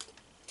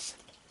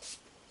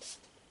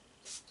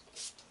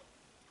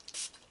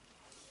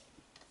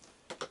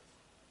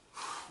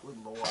 Where's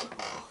my water?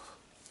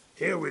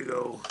 Here we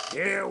go.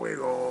 Here we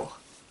go.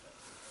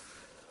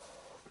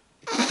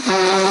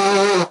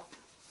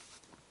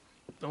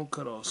 Don't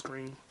cut off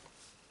screen.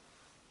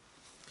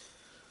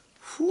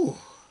 Whew.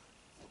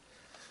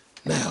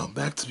 Now,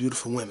 back to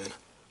beautiful women.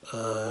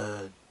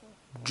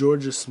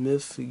 Georgia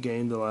Smith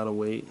gained a lot of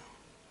weight.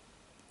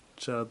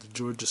 Shout out to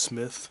Georgia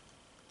Smith.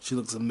 She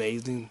looks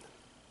amazing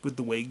with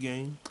the weight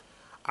gain.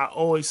 I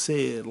always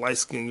said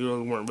light-skinned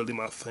girls weren't really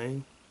my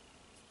thing.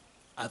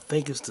 I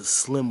think it's the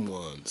slim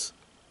ones.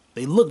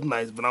 They look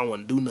nice, but I don't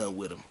want to do nothing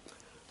with them.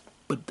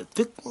 But the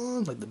thick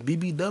ones, like the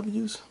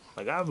BBWs,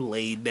 like I've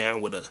laid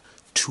down with a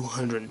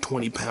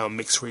 220-pound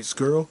mixed race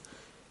girl.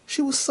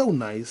 She was so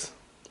nice.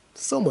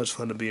 So much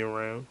fun to be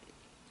around.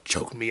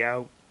 Choked me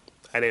out.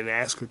 I didn't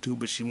ask her to,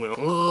 but she went,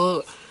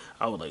 oh.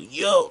 I was like,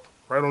 yo,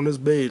 right on this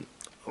bed.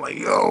 I'm like,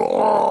 yo,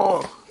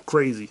 oh.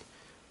 Crazy.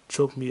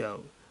 Choked me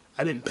out.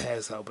 I didn't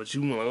pass out, but she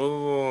went like,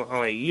 oh. I'm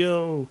like,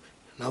 yo.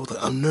 And I was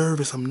like, I'm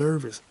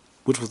nervous.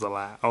 Which was a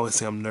lie. I always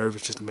say I'm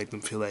nervous just to make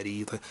them feel at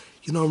ease. Like,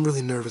 you know, I'm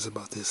really nervous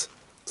about this.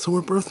 So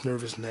we're both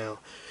nervous now.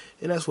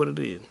 And that's what it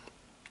is.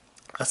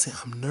 I said,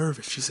 I'm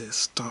nervous. She said,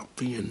 stop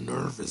being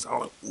nervous. I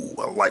was like,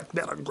 ooh, I like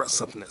that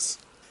aggressiveness.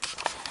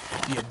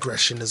 The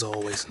aggression is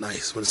always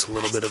nice when it's a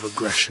little bit of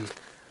aggression.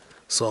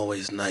 It's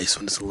always nice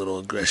when it's a little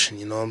aggression.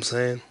 You know what I'm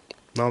saying?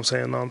 Know what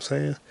I'm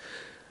saying?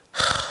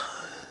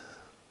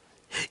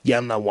 Yeah,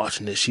 I'm not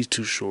watching this. She's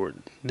too short.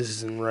 This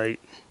isn't right.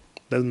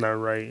 That's not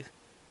right.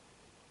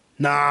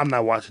 Nah, I'm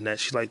not watching that.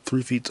 She's like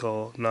 3 feet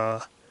tall.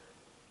 Nah,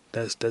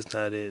 that's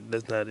not it.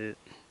 That's not it.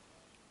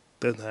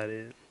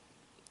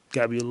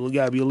 Gotta be at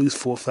least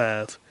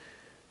 4'5".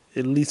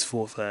 At least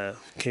 4'5".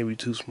 Can't be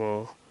too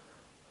small.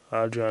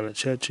 Adriana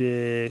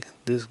Chechik,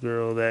 this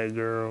girl, that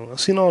girl.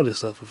 I've seen all this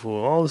stuff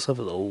before. All this stuff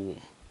is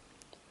old.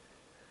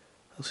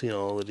 I've seen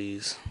all of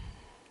these.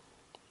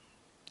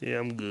 Yeah,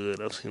 I'm good.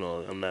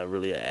 I'm not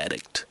really an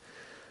addict.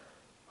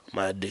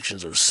 My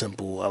addictions are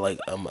simple.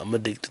 I'm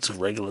addicted to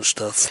regular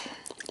stuff.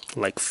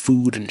 Like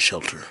food and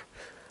shelter.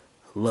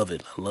 Love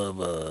it. I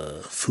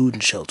love food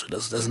and shelter.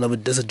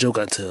 That's a joke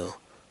I tell.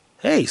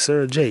 Hey,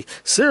 Sarah J.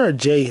 Sarah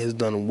J has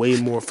done way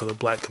more for the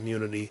black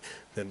community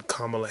than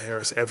Kamala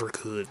Harris ever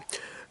could.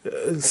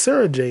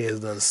 Sarah J has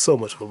done so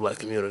much for the black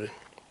community.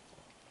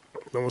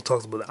 No one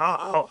talks about that.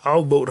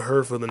 I'll vote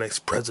her for the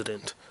next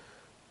president.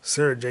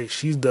 Sarah J,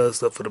 she does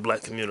stuff for the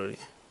black community.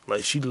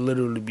 Like, she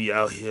literally be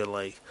out here,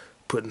 like,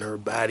 putting her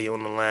body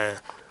on the line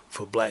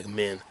for black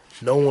men.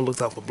 No one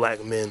looks out for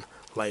black men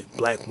like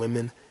black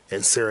women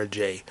and Sarah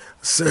J.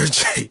 Sarah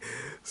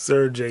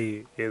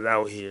J is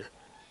out here.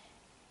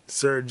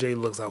 Sarah J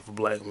looks out for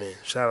black men.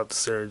 Shout out to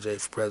Sarah J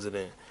for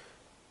president.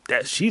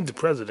 That she's the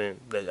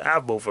president. That I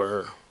vote for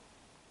her.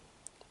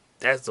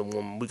 That's the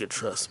woman we can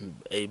trust.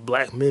 A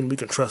black men, we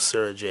can trust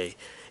Sarah J.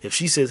 If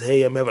she says,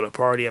 hey, I'm having a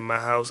party at my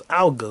house,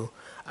 I'll go.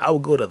 I will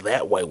go to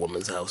that white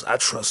woman's house. I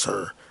trust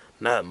her.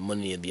 Not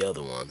many of the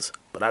other ones.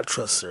 But I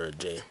trust Sarah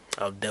J.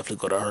 I'll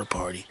definitely go to her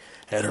party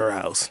at her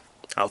house.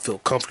 I'll feel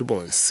comfortable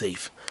and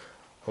safe.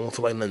 I won't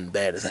feel like nothing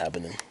bad is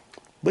happening.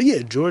 But yeah,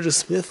 Georgia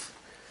Smith.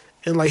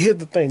 And like, here's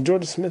the thing.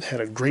 Georgia Smith had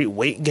a great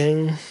weight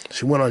gain.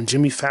 She went on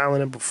Jimmy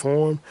Fallon and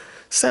performed.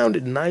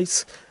 Sounded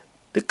nice.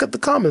 They cut the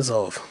comments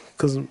off.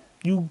 Because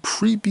you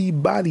creepy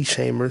body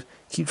shamers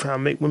keep trying to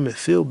make women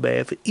feel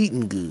bad for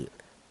eating good.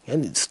 I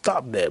need to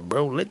stop that,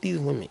 bro. Let these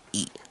women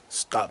eat.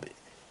 Stop it.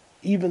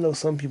 Even though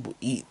some people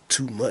eat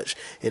too much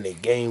and they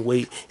gain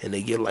weight and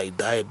they get like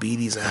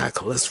diabetes and high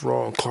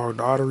cholesterol and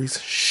clogged arteries,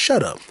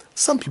 shut up.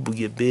 Some people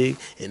get big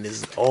and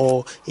it's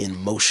all in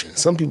motion.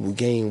 Some people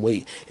gain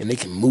weight and they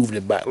can move their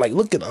body. Like,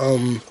 look at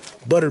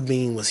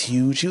Butterbean was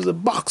huge. He was a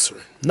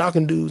boxer,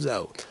 knocking dudes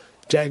out.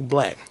 Jack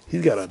Black,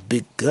 he's got a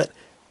big gut.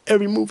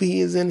 Every movie he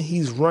is in,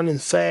 he's running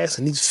fast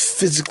and he's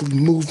physically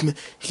moving.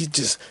 He's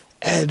just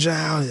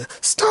agile.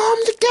 Storm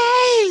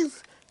the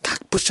gates,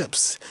 cock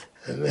push-ups.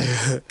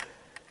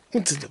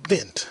 Went to the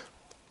vent.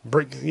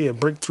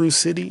 Breakthrough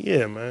City.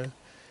 Yeah, man.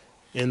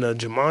 In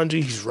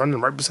Jumanji, he's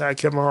running right beside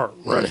Kevin Hart.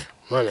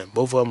 Running.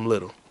 Both of them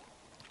little.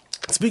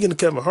 Speaking of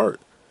Kevin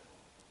Hart,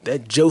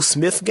 that Joe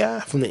Smith guy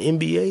from the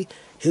NBA,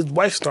 his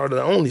wife started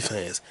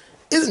OnlyFans.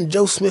 Isn't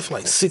Joe Smith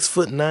like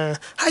 6'9"?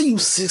 How you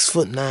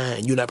 6'9"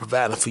 and you're not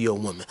providing for your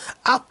woman?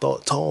 I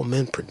thought tall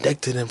men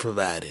protected and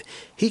provided.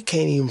 He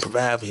can't even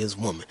provide for his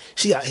woman.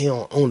 She out here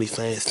on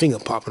OnlyFans finger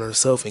popping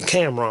herself, and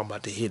Cameron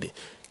about to hit it.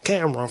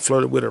 Cameron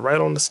flirted with her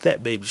right on the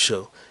Stat Baby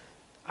show.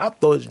 I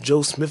thought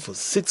Joe Smith was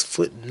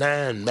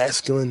 6'9",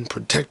 masculine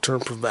protector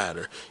and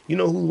provider. You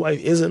know whose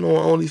wife isn't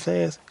on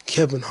OnlyFans?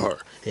 Kevin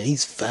Hart, and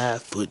he's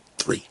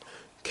 5'3".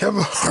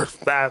 Kevin Hart,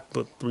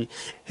 5'3".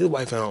 His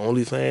wife ain't on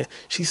OnlyFans.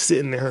 She's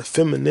sitting in her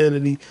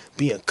femininity,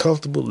 being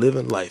comfortable,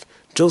 living life.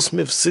 Joe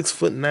Smith,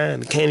 6'9",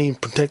 and can't even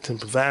protect and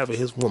provide for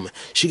his woman.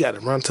 She got to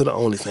run to the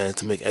OnlyFans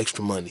to make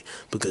extra money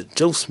because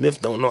Joe Smith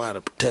don't know how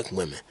to protect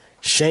women.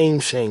 Shame.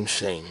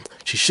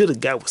 She should have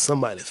got with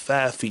somebody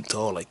 5 feet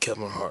tall like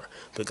Kevin Hart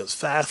because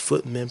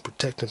 5-foot men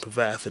protect and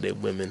provide for their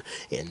women,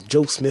 and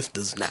Joe Smith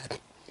does not.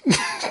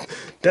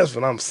 That's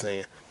what I'm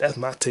saying. That's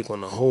my take on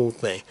the whole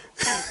thing.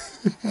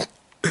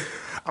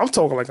 I'm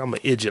talking like I'm an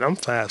idiot. I'm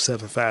 5'7",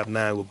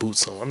 5'9" with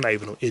boots on. I'm not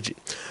even no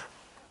idiot.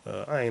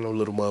 I ain't no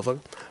little motherfucker.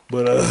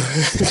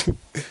 But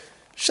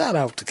shout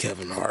out to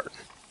Kevin Hart.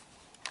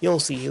 You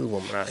don't see his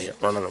woman out here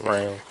running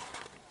around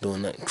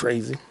doing nothing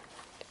crazy.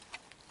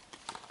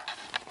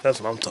 That's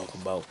what I'm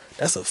talking about.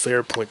 That's a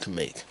fair point to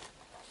make.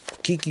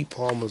 Keke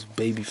Palmer's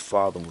baby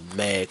father was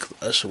mad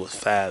because Usher was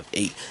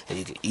 5'8", and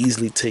he could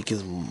easily take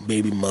his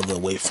baby mother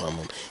away from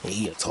him, and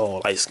he a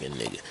tall, light-skinned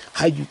nigga.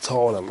 How you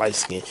tall and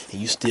light-skinned,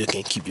 and you still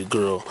can't keep your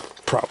girl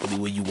properly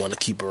where you want to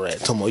keep her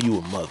at? Talking about you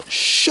a mother.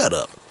 Shut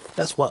up.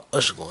 That's why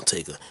Usher gonna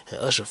take her, and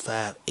Usher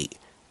 5'8".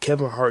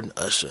 Kevin Hart and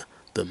Usher,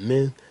 the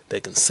men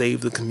that can save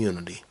the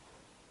community.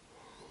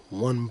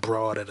 One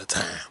broad at a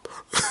time.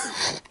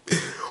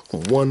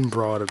 One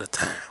broad at a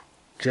time.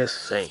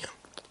 Just saying.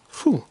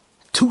 Whew.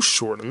 Too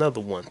Short, another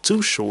one.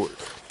 Too Short.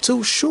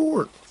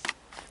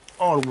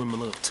 All the women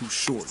love Too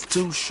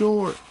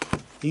Short.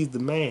 He's the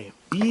man.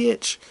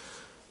 Bitch.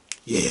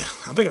 Yeah,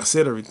 I think I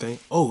said everything.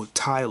 Oh,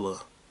 Tyler,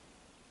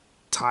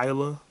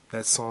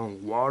 that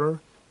song Water.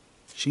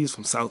 She's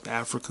from South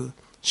Africa.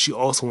 She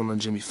also went on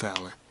Jimmy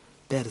Fallon.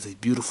 That is a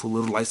beautiful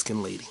little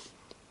light-skinned lady.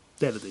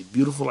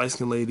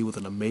 With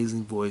an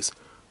amazing voice.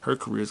 Her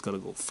career is going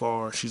to go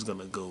far. She's going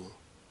to go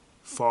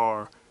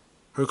far.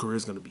 Her career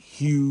is going to be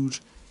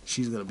huge.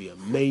 She's going to be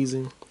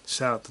amazing.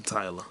 Shout out to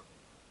Tyler.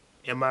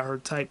 Am I her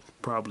type?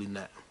 Probably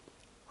not.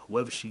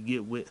 Whoever she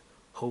get with,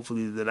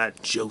 hopefully they're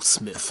not Joe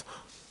Smith.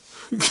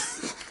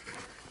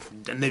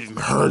 I never even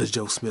heard of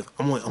Joe Smith.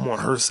 I'm on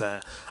her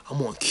side.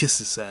 I'm on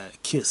Kiss's side.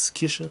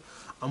 Kisha.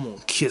 I'm on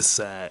Kiss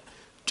side.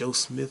 Joe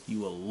Smith,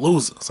 you a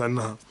loser. So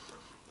no,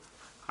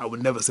 I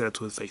would never say that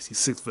to his face. He's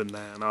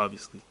 6'9",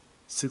 obviously.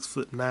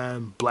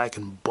 6'9", black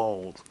and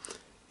bald.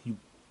 You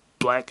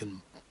black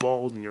and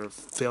bald and you're a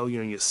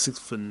failure and you're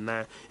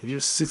 6'9". If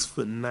you're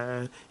 6'9"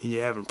 and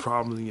you're having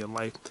problems in your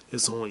life,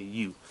 it's only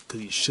you.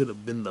 Because you should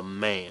have been the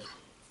man.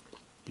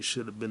 You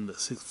should have been the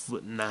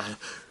 6'9"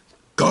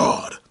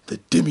 God, the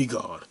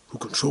demigod who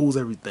controls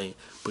everything,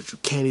 but you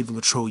can't even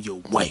control your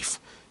wife.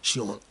 She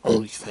on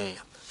OnlyFans,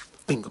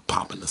 finger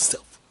popping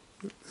herself.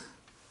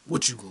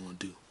 What you gonna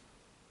do?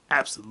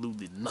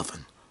 Absolutely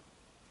nothing.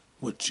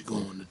 What you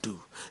gonna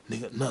do?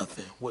 Nigga,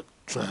 nothing. What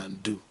you trying to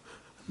do?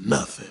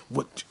 Nothing.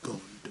 What you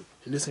gonna do?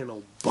 And this ain't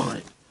no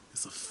bonnet.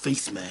 It's a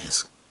face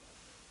mask.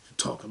 What you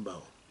talking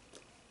about?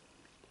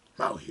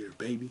 I'm out here,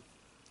 baby.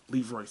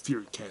 Leroy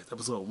Furicast,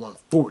 episode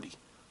 140.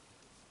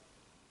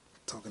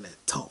 Talking that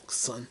talk,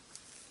 son.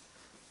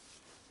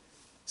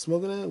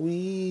 Smoking that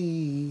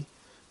weed.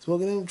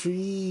 Smoking them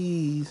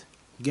trees.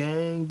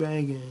 Gang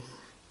banging.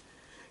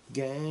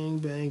 Gang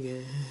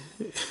banging.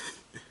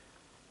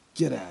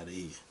 Get out of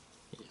here.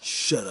 And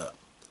shut up.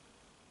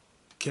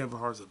 Kevin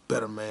Hart's a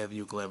better man than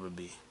you could ever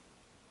be.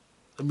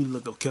 Let me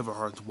look up Kevin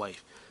Hart's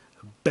wife.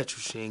 I bet you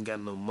she ain't got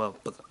no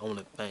motherfucker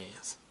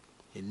OnlyFans.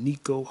 And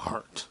Nico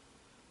Hart.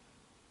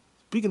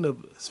 Speaking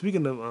of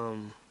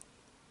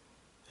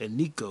and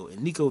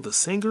Nico the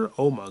singer,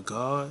 oh my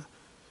god.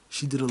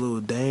 She did a little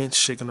dance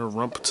shaking her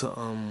rump to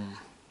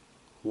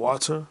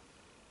Water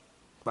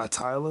by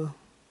Tyler.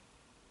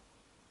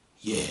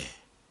 Yeah.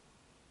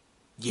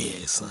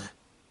 Yeah, son.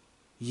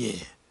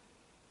 Yeah.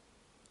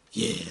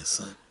 Yeah,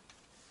 son.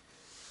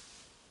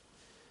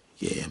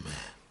 Yeah,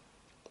 man.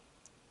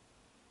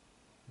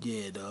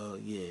 Yeah,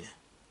 dog, yeah.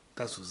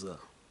 That's what's up.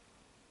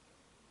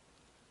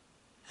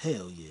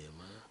 Hell yeah,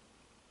 man.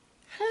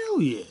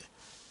 Hell yeah.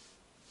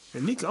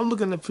 And Nico, I'm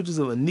looking at pictures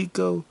of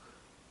Nico,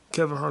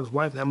 Kevin Hart's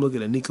wife, and I'm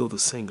looking at Nico the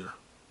singer.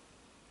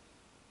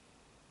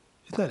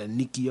 It's not a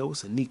Nikio,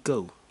 it's a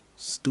Nico.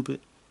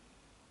 Stupid.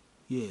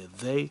 Yeah,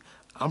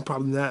 I'm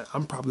probably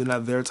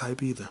not their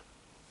type either.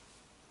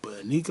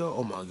 Nico,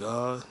 oh my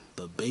God,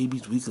 the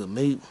babies we could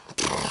make.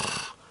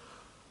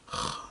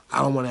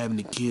 I don't want to have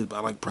any kids, but I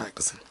like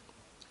practicing.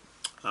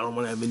 I don't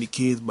want to have any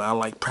kids, but I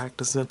like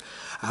practicing.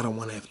 I don't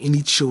want to have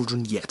any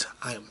children yet.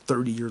 I am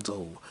 30 years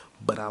old,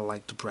 but I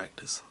like to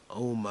practice.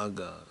 Oh my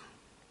God.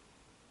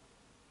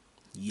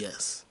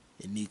 Yes.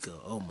 And Nico,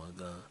 oh my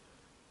God.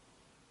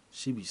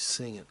 She be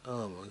singing,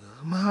 oh my God.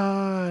 I'm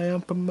high,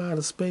 I'm from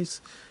outer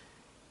space.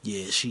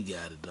 Yeah, she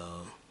got it,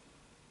 dog.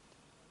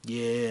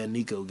 Yeah,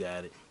 Nico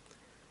got it.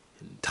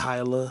 And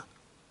Tyler,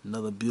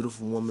 another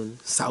beautiful woman,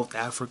 South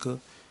Africa,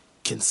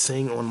 can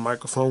sing on the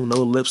microphone,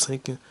 no lip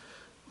syncing.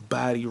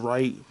 Body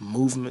right,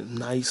 movement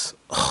nice.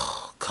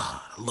 Oh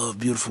God, I love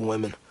beautiful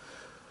women.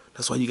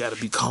 That's why you gotta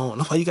be calm.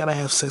 That's why you gotta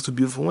have sex with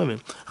beautiful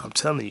women. I'm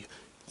telling you,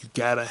 you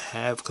gotta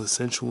have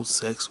consensual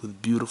sex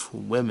with beautiful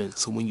women.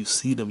 So when you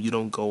see them, you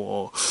don't go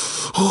all,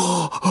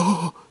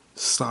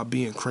 Stop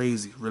being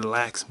crazy.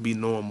 Relax and be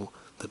normal.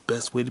 The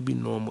best way to be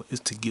normal is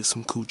to get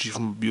some coochie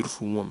from a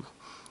beautiful woman.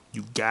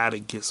 You gotta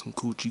get some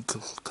coochie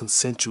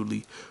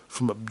consensually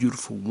from a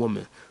beautiful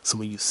woman. So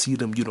when you see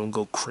them, you don't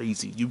go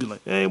crazy. You be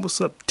like, hey,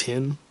 what's up,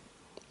 10?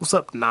 What's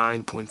up,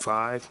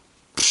 9.5?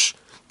 Psh,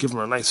 give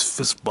her a nice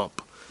fist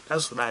bump.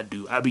 That's what I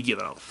do. I be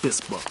giving out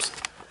fist bumps.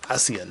 I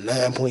see a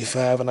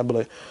 9.5 and I be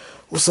like,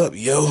 what's up,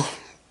 yo?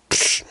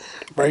 Psh,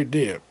 right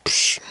there.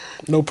 Psh,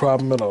 no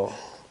problem at all.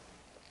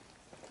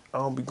 I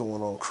don't be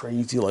going all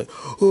crazy like,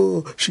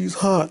 oh, she's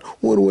hot.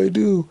 What do I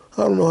do?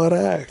 I don't know how to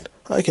act.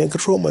 I can't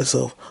control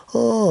myself.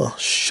 Oh,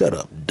 shut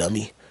up,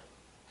 dummy.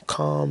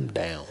 Calm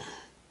down.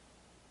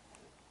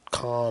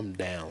 Calm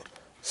down.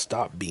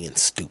 Stop being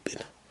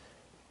stupid.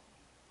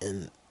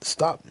 And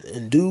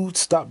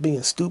dudes, stop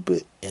being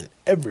stupid. And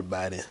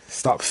everybody,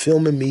 stop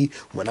filming me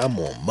when I'm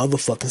on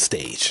motherfucking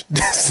stage.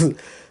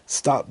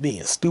 Stop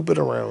being stupid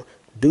around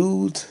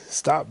dudes.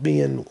 Stop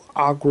being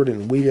awkward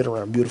and weird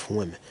around beautiful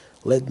women.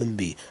 Let them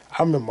be.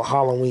 I remember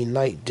Halloween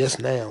night just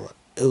now.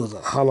 It was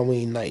a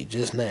Halloween night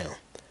just now.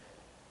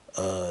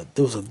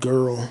 There was a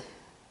girl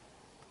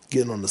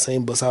getting on the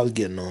same bus I was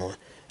getting on,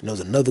 and there was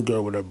another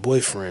girl with her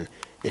boyfriend,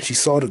 and she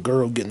saw the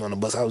girl getting on the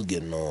bus I was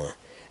getting on,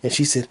 and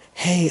she said,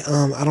 hey,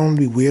 I don't want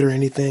to be weird or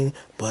anything,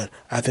 but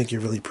I think you're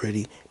really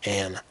pretty,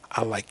 and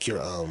I like your,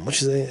 what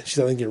she said? She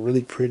said, I think you're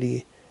really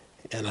pretty,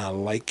 and I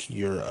like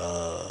your,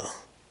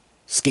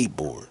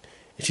 skateboard.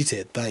 And she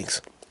said,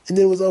 thanks. And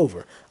then it was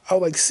over. I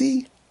was like,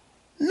 see?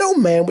 No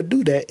man would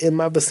do that in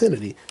my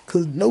vicinity,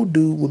 because no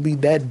dude would be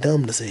that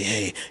dumb to say,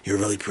 hey, you're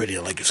really pretty,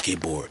 I like your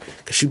skateboard.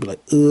 Because she'd be like,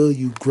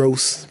 you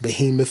gross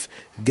behemoth,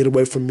 get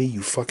away from me,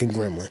 you fucking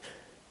gremlin.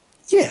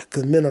 Yeah,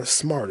 because men are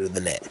smarter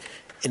than that.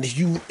 And if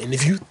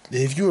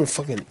you're a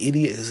fucking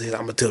idiot and say,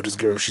 I'm gonna tell this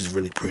girl she's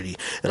really pretty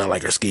and I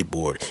like her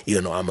skateboard,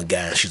 even though I'm a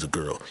guy and she's a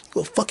girl,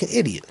 you're a fucking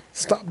idiot.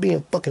 Stop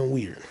being fucking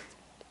weird.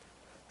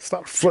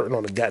 Stop flirting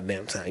on the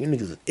goddamn time. You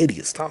niggas are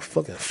idiots. Stop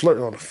fucking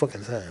flirting on the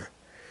fucking time.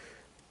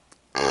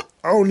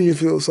 I don't even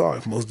feel sorry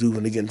for most dudes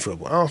when they get in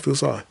trouble. I don't feel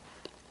sorry.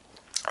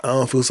 I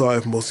don't feel sorry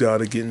for most of y'all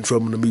that get in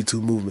trouble in the Me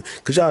Too movement.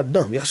 Because y'all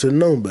dumb. Y'all should have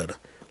known better.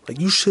 Like,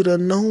 you should have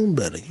known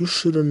better. You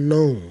should have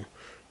known.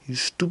 You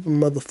stupid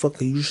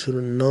motherfucker. You should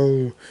have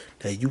known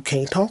that you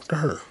can't talk to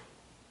her.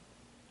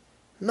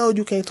 No,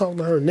 you can't talk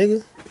to her,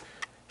 nigga.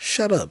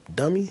 Shut up,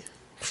 dummy.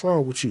 What's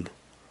wrong with you?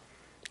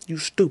 You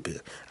stupid.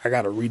 I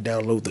gotta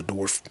re-download the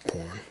dwarf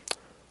porn.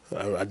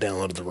 I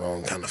downloaded the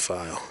wrong kind of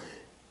file.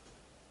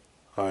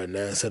 Alright,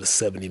 now instead of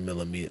 70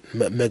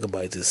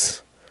 megabytes,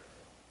 it's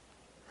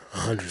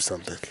 100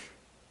 something.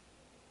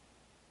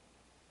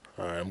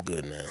 Alright, I'm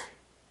good now.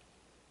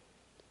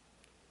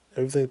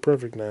 Everything's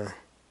perfect now.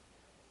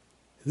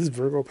 Is this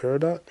Virgo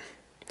Peridot? I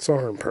saw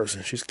her in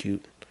person. She's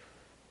cute.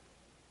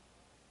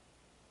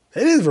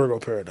 It is Virgo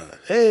Peridot.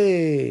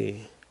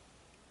 Hey!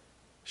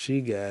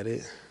 She got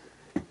it.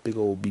 Big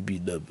old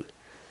BB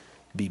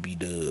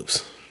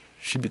dubs.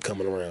 She be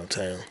coming around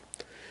town.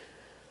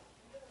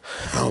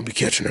 I don't be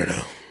catching her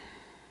though.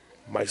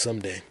 Might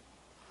someday.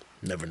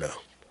 Never know.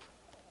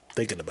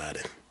 Thinking about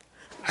it.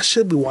 I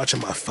should be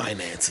watching my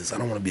finances. I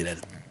don't want to be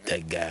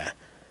that guy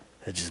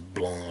that just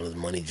blowing all his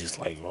money just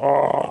like,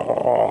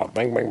 oh,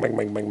 bang, bang, bang,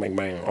 bang, bang, bang,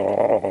 bang,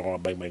 oh,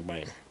 bang, bang,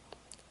 bang.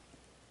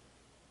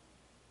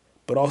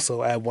 But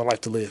also, I have one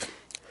life to live.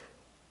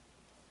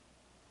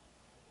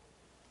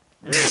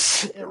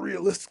 And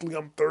realistically,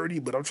 I'm 30,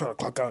 but I'm trying to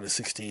clock out in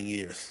 16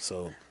 years.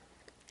 So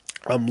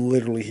I'm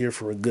literally here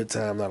for a good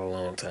time, not a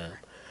long time.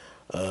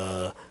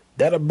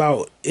 That's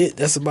about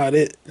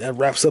it. That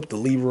wraps up the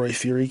Leroy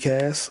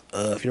Furicast.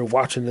 If you're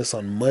watching this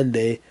on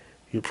Monday,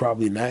 you're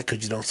probably not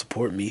because you don't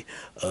support me.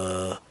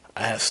 I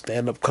have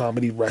stand-up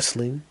comedy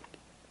wrestling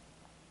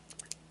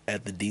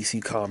at the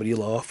DC Comedy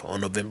Loft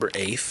on November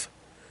 8th.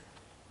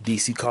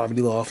 DC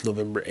Comedy Loft,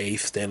 November 8th.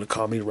 Stand-up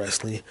comedy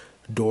wrestling.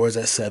 Doors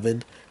at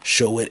 7.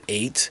 Show at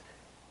 8.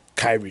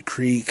 Kyrie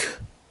Creek,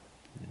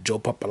 Joe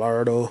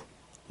Papalardo,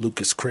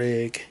 Lucas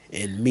Craig,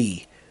 and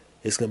me.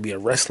 It's going to be a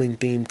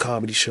wrestling-themed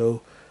comedy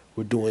show.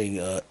 We're doing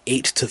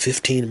 8 to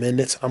 15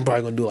 minutes. I'm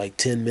probably going to do like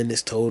 10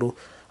 minutes total.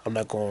 I'm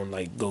not going to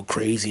like go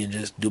crazy and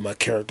just do my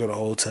character the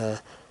whole time.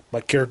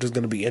 My character's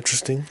gonna be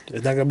interesting.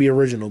 It's not gonna be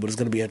original, but it's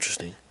gonna be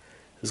interesting.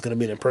 It's gonna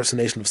be an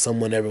impersonation of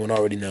someone everyone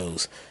already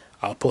knows.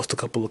 I'll post a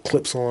couple of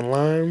clips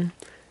online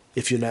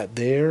if you're not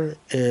there,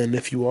 and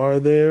if you are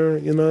there,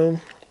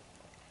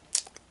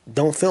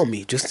 don't film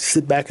me. Just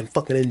sit back and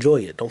fucking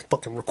enjoy it. Don't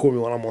fucking record me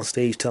while I'm on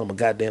stage telling my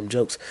goddamn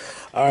jokes.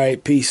 All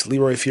right, peace.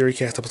 Leroy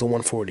Furicast episode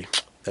 140.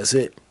 That's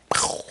it.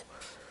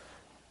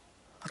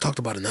 I talked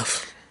about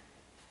enough.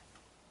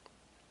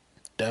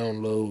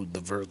 Download the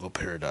Virgo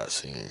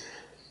Paradoxing.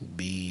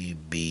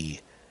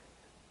 BBW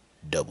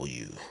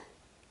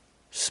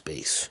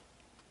space.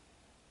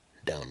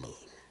 Download.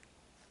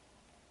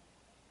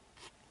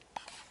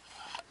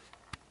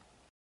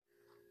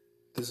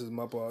 This is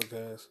my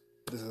podcast.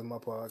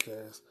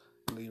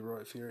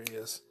 Leroy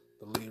Furious.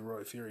 The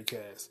Leroy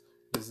Furicast.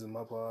 This is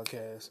my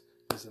podcast.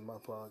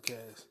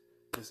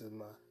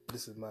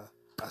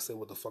 I say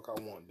what the fuck I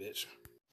want, bitch.